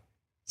first thought.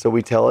 So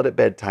we tell it at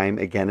bedtime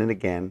again and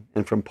again,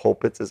 and from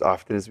pulpits as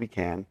often as we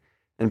can.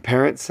 And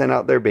parents send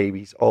out their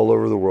babies all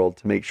over the world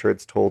to make sure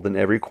it's told in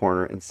every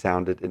corner and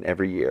sounded in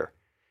every ear.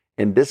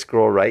 And this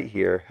girl right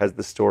here has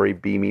the story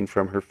beaming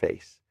from her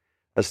face,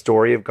 a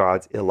story of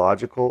God's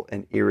illogical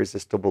and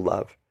irresistible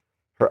love.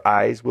 Her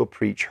eyes will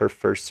preach her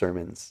first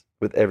sermons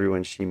with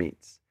everyone she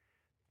meets,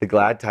 the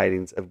glad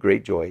tidings of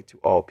great joy to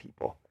all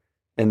people.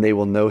 And they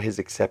will know his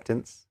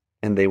acceptance,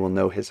 and they will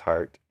know his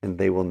heart, and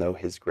they will know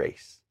his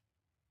grace.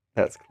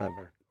 That's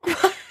clever.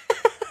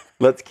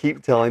 Let's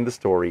keep telling the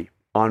story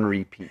on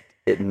repeat.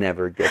 It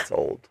never gets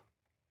old.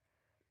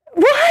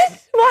 What?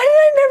 Why did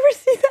I never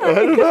see that? I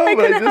don't know,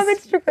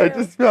 but I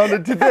just found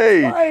it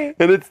today.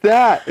 And it's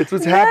that. It's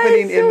what's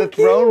happening in the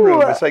throne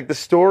room. It's like the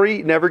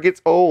story never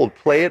gets old.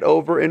 Play it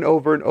over and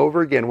over and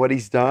over again. What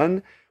he's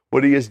done,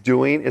 what he is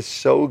doing is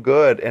so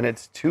good, and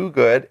it's too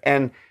good.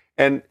 And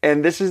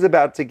this is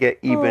about to get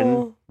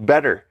even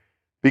better,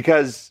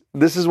 because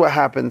this is what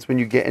happens when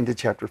you get into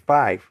chapter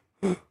 5.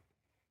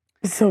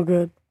 It's so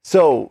good.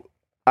 So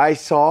I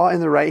saw in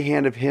the right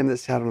hand of him that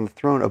sat on the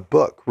throne a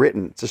book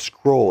written. It's a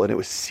scroll, and it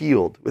was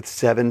sealed with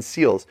 7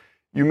 seals.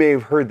 You may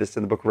have heard this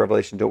in the book of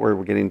Revelation. Don't worry,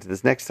 we're getting into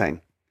this next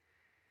time.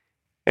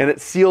 And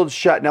it's sealed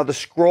shut. Now, the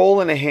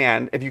scroll in a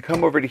hand, if you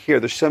come over to here,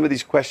 there's some of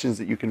these questions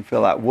that you can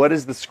fill out. What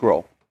is the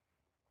scroll?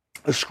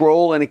 A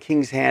scroll in a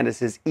king's hand is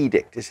his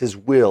edict, is his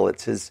will,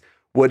 it's his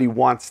what he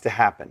wants to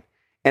happen.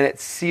 And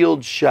it's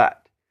sealed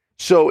shut.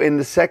 So in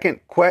the second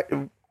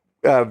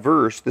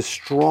verse, the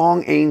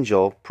strong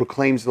angel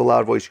proclaims with a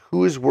loud voice,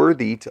 who is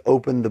worthy to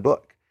open the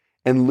book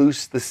and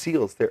loose the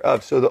seals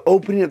thereof? So the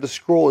opening of the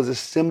scroll is a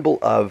symbol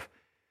of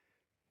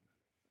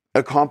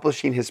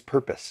accomplishing his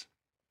purpose.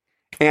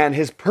 And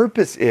his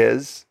purpose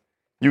is,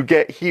 you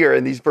get here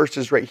in these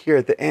verses right here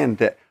at the end,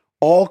 that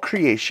all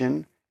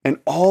creation and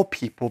all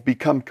people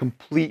become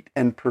complete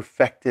and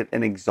perfected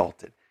and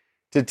exalted.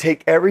 To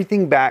take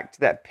everything back to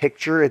that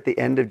picture at the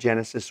end of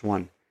Genesis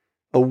 1.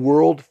 A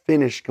world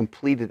finished,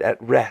 completed,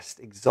 at rest,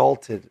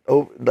 exalted,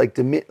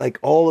 like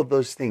all of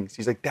those things.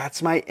 He's like,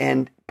 that's my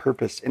end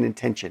purpose and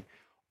intention.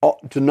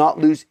 To not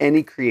lose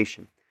any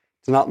creation,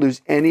 to not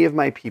lose any of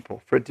my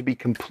people, for it to be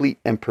complete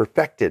and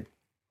perfected.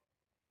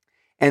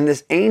 And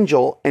this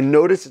angel, and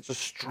notice it's a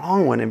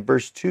strong one in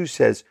verse 2,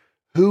 says,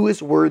 who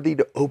is worthy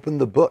to open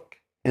the book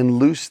and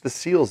loose the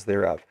seals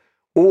thereof?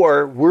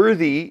 Or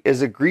worthy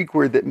is a Greek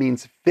word that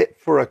means fit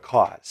for a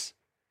cause.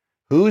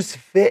 Who's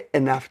fit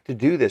enough to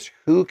do this?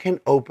 Who can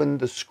open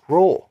the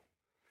scroll?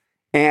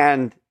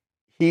 And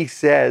he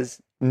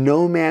says,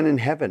 no man in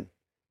heaven,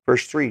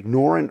 verse 3,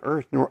 nor in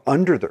earth, nor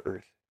under the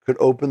earth could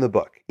open the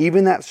book.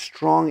 Even that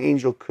strong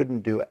angel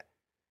couldn't do it.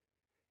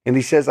 And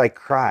he says, I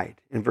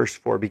cried in verse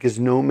 4, because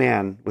no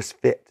man was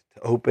fit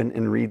to open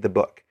and read the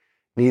book,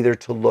 neither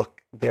to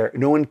look there.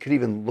 No one could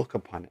even look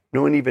upon it.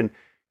 No one even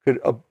could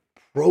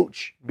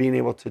approach being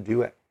able to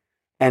do it.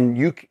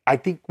 And I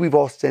think we've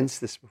all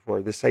sensed this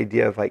before, this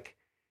idea of like,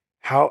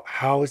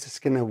 how is this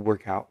going to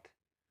work out?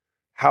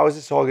 How is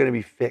this all going to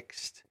be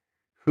fixed?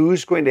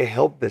 Who's going to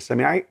help this? I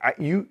mean,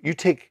 you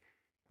take.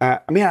 I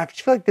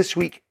just feel like this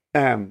week,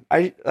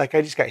 I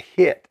just got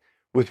hit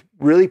with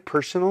really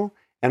personal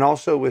and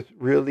also with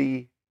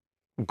really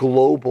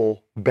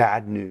global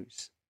bad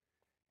news,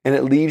 and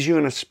it leaves you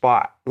in a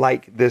spot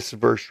like this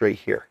verse right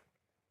here,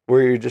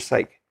 where you're just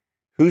like,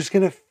 who's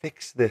going to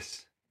fix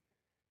this?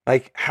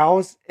 Like,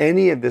 how's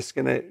any of this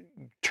going to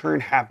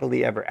turn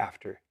happily ever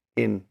after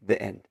in the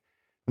end?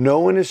 No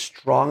one is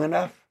strong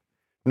enough.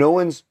 No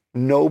one's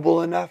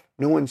noble enough.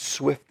 No one's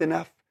swift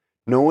enough.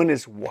 No one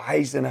is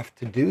wise enough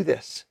to do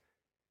this.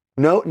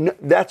 No,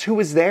 that's who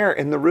was there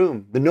in the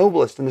room, the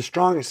noblest and the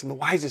strongest and the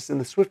wisest and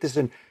the swiftest,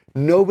 and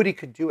nobody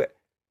could do it.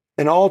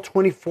 And all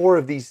 24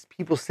 of these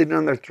people sitting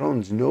on their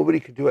thrones, nobody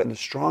could do it, and the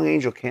strong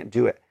angel can't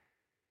do it.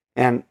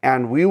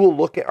 And we will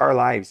look at our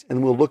lives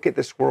and we'll look at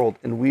this world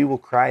and we will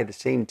cry the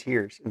same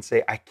tears and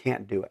say, I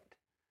can't do it.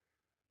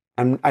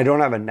 I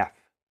don't have enough.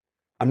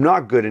 I'm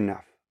not good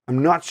enough.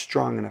 I'm not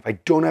strong enough. I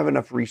don't have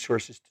enough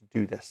resources to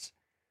do this.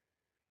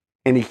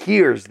 And he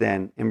hears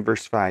then in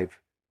verse 5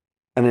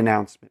 an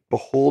announcement.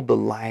 Behold, the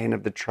Lion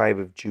of the tribe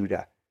of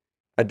Judah,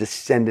 a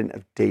descendant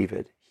of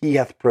David. He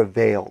hath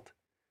prevailed.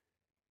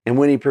 And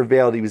when he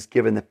prevailed, he was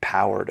given the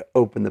power to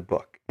open the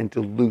book and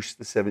to loose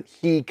the 7.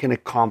 He can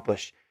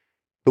accomplish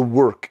the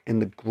work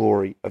and the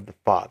glory of the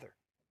Father.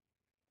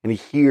 And he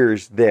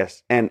hears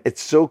this. And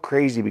it's so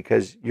crazy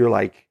because you're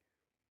like,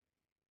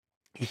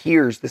 he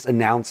hears this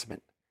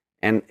announcement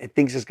and it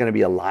thinks it's going to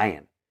be a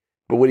lion.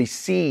 But what he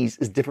sees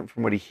is different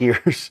from what he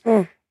hears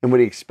and what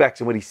he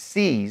expects. And what he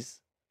sees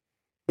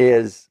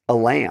is a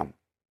lamb.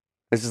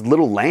 There's this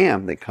little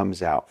lamb that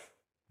comes out.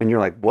 And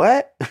you're like,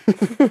 what?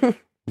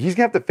 He's going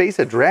to have to face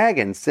a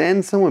dragon,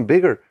 send someone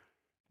bigger.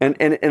 And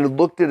it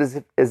looked at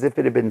it as if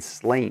it had been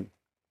slain.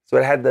 So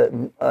it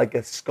had like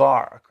a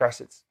scar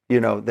across its,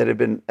 that had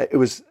been, it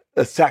was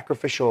a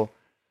sacrificial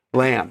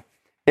lamb.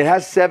 It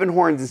has 7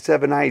 horns and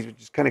 7 eyes, which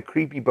is kind of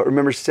creepy. But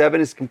remember, 7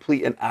 is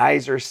complete, and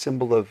eyes are a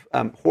symbol of,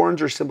 horns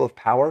are a symbol of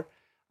power.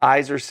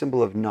 Eyes are a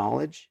symbol of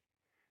knowledge.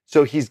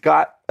 So he's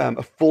got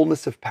a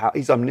fullness of power.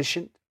 He's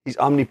omniscient. He's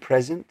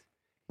omnipresent.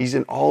 He's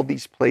in all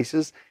these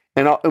places.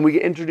 And we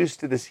get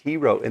introduced to this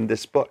hero in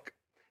this book.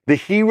 The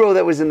hero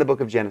that was in the book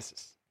of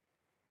Genesis.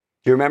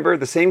 Do you remember?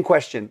 The same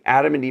question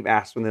Adam and Eve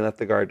asked when they left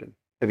the Garden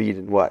of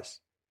Eden was,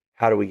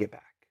 how do we get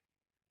back?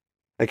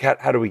 Like,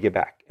 how do we get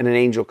back? And an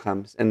angel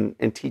comes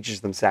and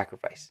teaches them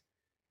sacrifice.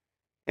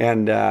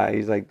 And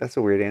he's like, that's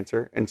a weird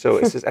answer. And so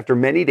it says, after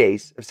many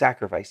days of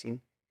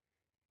sacrificing,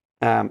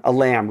 a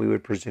lamb, we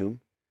would presume,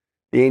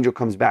 the angel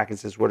comes back and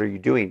says, what are you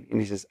doing? And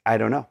he says, I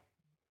don't know.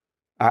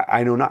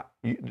 I know not,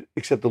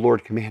 except the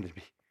Lord commanded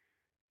me.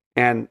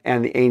 And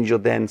the angel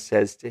then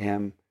says to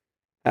him,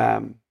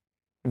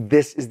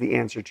 this is the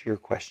answer to your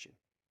question.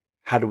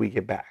 How do we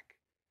get back?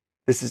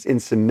 This is in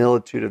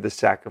similitude of the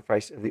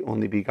sacrifice of the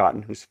only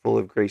begotten, who's full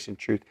of grace and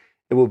truth.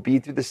 It will be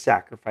through the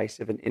sacrifice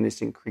of an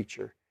innocent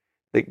creature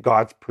that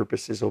God's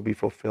purposes will be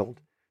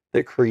fulfilled,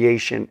 that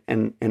creation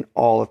and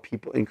all of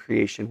people in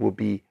creation will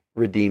be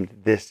redeemed.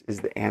 This is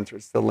the answer.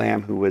 It's the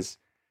Lamb who was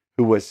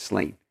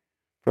slain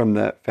from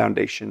the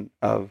foundation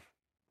of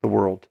the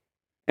world.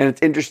 And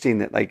it's interesting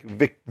that like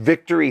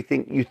victory,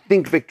 you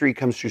think victory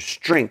comes through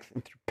strength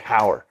and through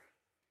power.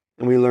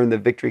 And we learn that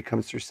victory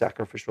comes through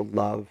sacrificial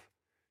love.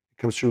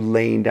 It comes through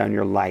laying down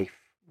your life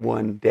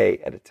one day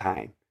at a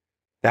time.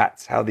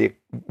 That's how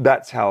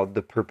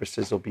the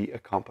purposes will be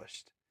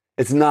accomplished.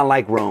 It's not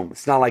like Rome.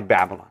 It's not like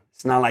Babylon.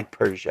 It's not like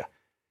Persia.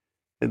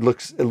 It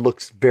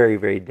looks very,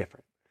 very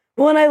different.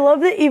 Well, and I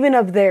love that even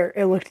up there,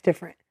 it looked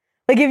different.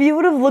 Like if you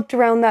would have looked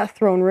around that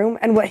throne room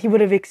and what he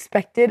would have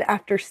expected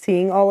after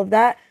seeing all of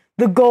that,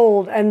 the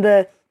gold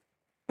and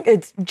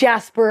it's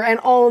jasper and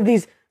all of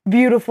these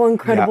beautiful,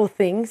 incredible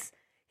things,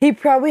 he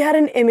probably had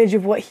an image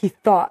of what he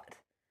thought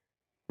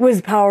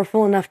was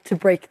powerful enough to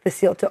break the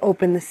seal, to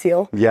open the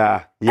seal.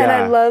 Yeah. And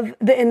I love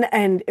that in the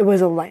end, it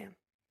was a lamb.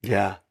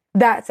 Yeah.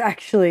 That's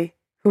actually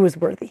who was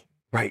worthy.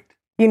 Right.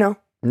 You know?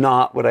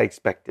 Not what I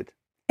expected.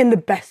 In the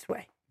best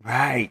way.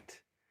 Right.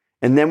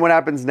 And then what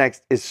happens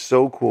next is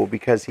so cool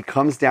because he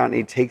comes down and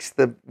he takes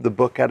the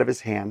book out of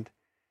his hand.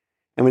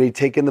 And when he'd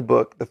taken the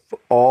book,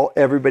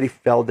 everybody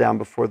fell down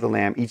before the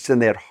Lamb. Each of them,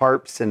 they had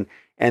harps and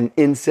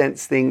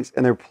incense things,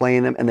 and they're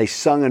playing them, and they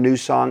sung a new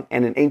song.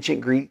 And in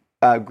ancient Greek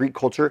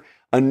culture,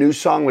 a new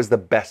song was the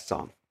best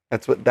song.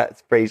 That's what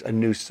that phrase, a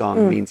new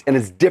song, means. And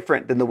it's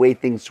different than the way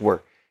things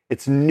were.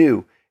 It's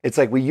new. It's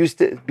like we used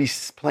to be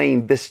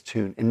playing this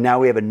tune, and now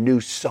we have a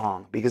new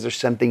song because there's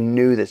something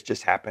new that's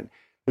just happened.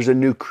 There's a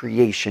new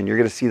creation. You're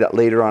going to see that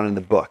later on in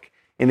the book.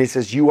 And it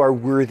says, you are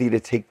worthy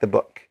to take the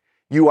book.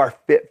 You are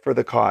fit for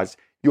the cause.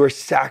 Your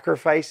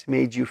sacrifice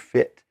made you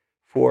fit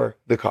for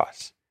the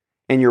cause.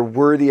 And you're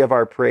worthy of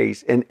our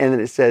praise. And then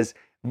it says,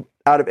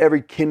 out of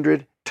every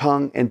kindred,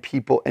 tongue, and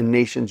people and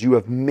nations, you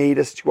have made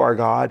us to our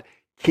God,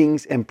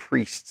 kings and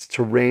priests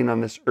to reign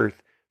on this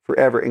earth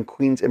forever, and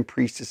queens and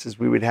priestesses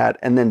we would have.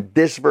 And then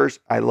this verse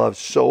I love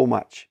so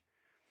much.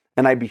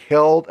 And I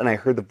beheld and I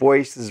heard the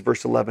voice, this is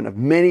verse 11, of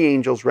many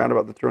angels round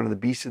about the throne of the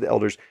beasts of the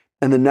elders.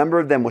 And the number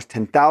of them was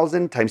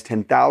 10,000 times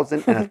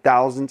 10,000 and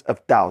 1,000 of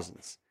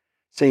thousands,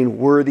 saying,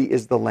 worthy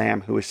is the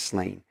Lamb who is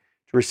slain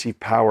to receive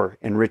power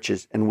and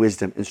riches and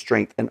wisdom and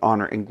strength and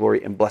honor and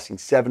glory and blessing.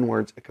 7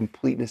 words, a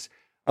completeness,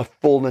 a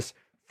fullness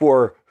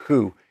for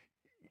who?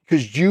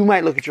 Because you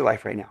might look at your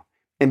life right now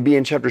and be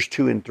in chapters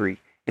 2 and 3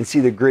 and see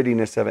the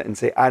grittiness of it and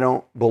say, I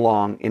don't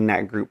belong in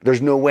that group.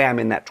 There's no way I'm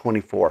in that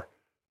 24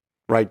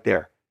 right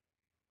there.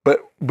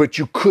 But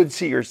you could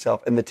see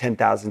yourself in the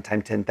 10,000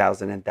 times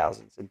 10,000 and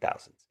thousands and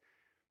thousands.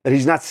 That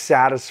he's not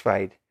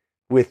satisfied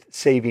with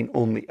saving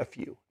only a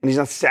few. And he's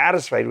not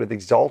satisfied with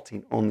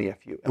exalting only a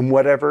few. And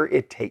whatever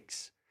it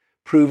takes,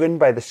 proven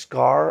by the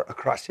scar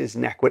across his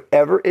neck,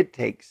 whatever it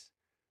takes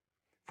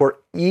for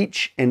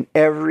each and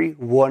every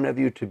one of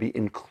you to be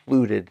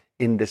included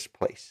in this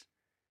place.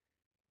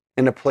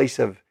 In a place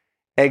of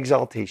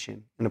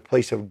exaltation, in a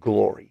place of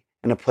glory,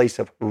 in a place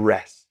of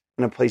rest,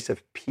 in a place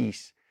of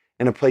peace,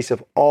 in a place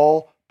of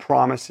all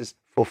promises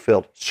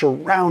fulfilled,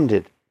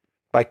 surrounded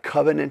by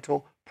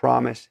covenantal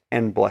promise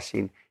and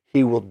blessing.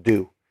 He will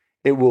do.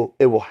 It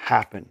will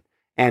happen.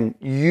 And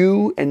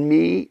you and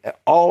me,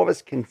 all of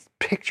us can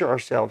picture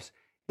ourselves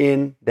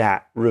in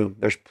that room.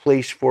 There's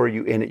place for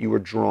you in it. You were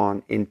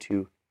drawn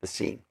into the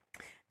scene.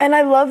 And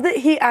I love that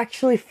he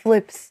actually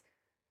flips.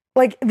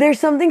 Like, there's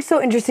something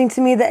so interesting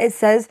to me that it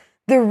says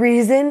the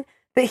reason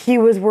that he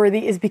was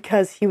worthy is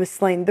because he was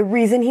slain. The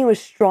reason he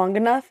was strong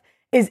enough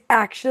is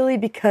actually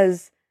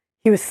because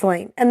he was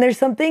slain. And there's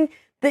something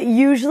that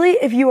usually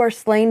if you are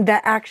slain,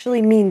 that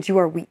actually means you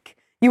are weak.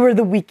 You are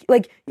the weak.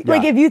 Like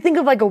if you think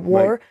of like a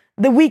war,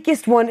 the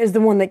weakest one is the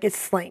one that gets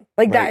slain.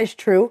 Like that is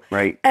true.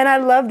 Right. And I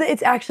love that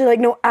it's actually like,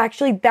 no,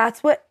 actually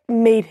that's what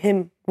made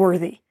him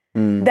worthy.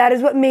 That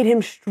is what made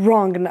him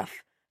strong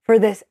enough for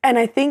this. And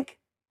I think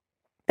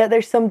that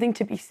there's something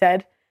to be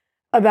said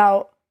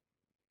about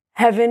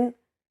heaven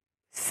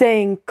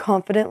saying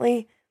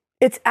confidently,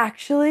 it's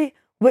actually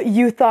what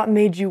you thought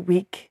made you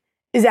weak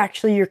is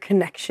actually your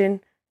connection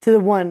to the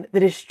one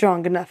that is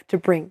strong enough to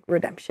bring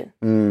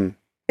redemption.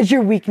 It's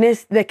your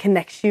weakness that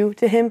connects you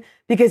to him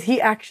because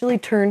he actually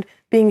turned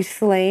being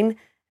slain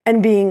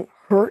and being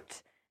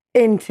hurt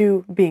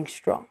into being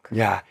strong.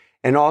 Yeah.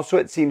 And also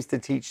it seems to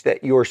teach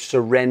that your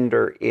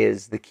surrender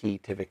is the key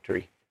to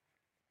victory.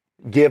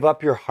 Give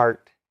up your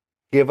heart,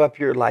 give up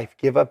your life,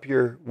 give up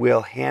your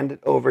will, hand it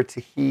over to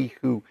he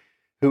who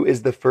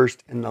is the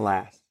first and the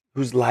last.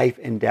 who's life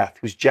and death,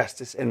 who's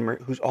justice and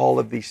who's all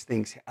of these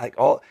things.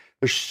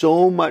 There's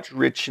so much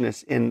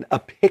richness in a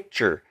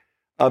picture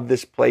of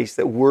this place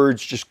that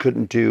words just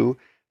couldn't do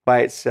by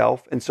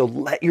itself. And so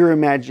let your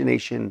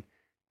imagination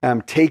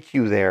take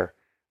you there.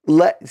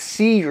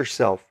 See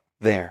yourself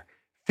there.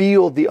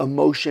 Feel the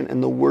emotion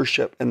and the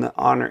worship and the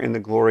honor and the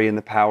glory and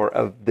the power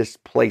of this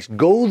place.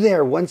 Go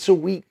there once a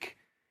week.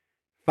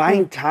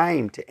 Find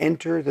time to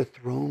enter the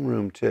throne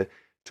room, to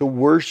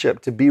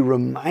worship, to be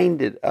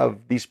reminded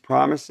of these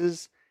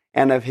promises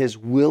and of his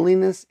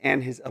willingness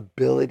and his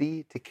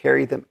ability to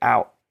carry them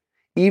out,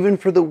 even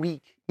for the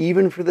weak,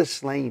 even for the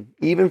slain,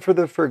 even for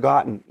the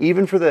forgotten,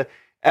 even for the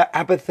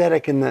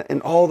apathetic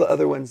and all the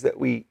other ones that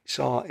we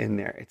saw in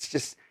there. It's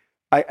just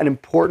an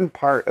important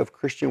part of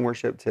Christian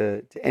worship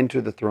to enter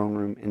the throne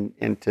room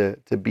and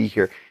to be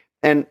here.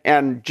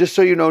 And just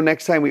so you know,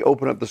 next time we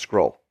open up the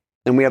scroll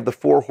and we have the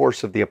 4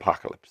 horse of the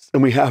apocalypse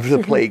and we have the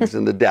plagues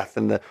and the death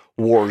and the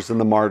wars and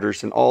the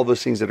martyrs and all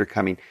those things that are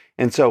coming.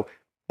 And so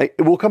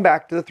we'll come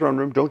back to the throne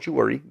room. Don't you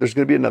worry. There's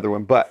going to be another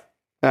one. But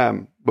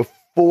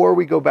before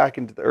we go back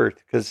into the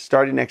earth, because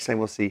starting next time,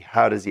 we'll see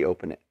how does he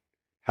open it?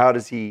 How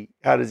does he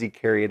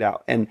carry it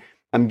out? And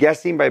I'm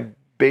guessing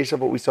based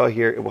on what we saw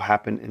here, it will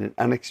happen in an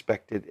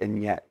unexpected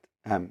and yet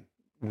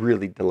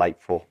really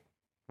delightful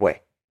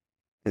way,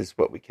 is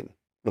what we can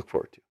look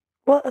forward to.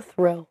 What a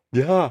thrill.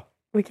 Yeah.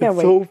 We can't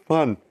wait. It's so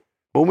fun.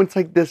 Moments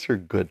like this are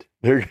good.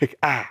 They're like,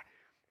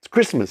 it's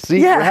Christmas. See,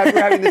 we're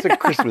having this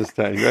at Christmas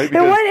time, right?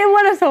 It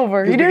won us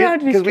over. You don't have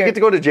to be scared. Because we get to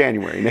go to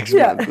January next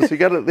month. So you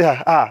got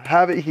to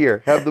have it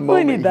here. Have the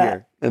moment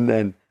here. And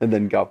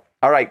then go.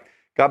 All right.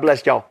 God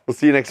bless y'all. We'll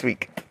see you next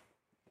week.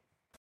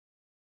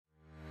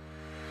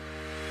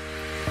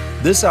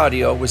 This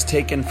audio was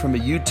taken from a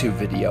YouTube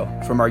video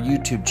from our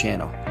YouTube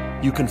channel.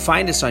 You can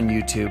find us on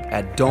YouTube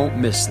at Don't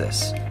Miss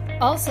This.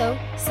 Also,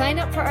 sign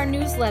up for our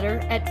newsletter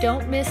at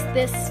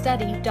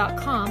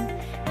don'tmissthisstudy.com,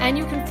 and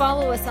you can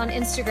follow us on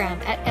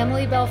Instagram at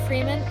Emily Bell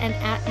Freeman and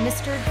at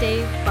Mr.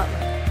 Dave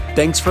Butler.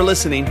 Thanks for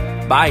listening.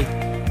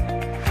 Bye.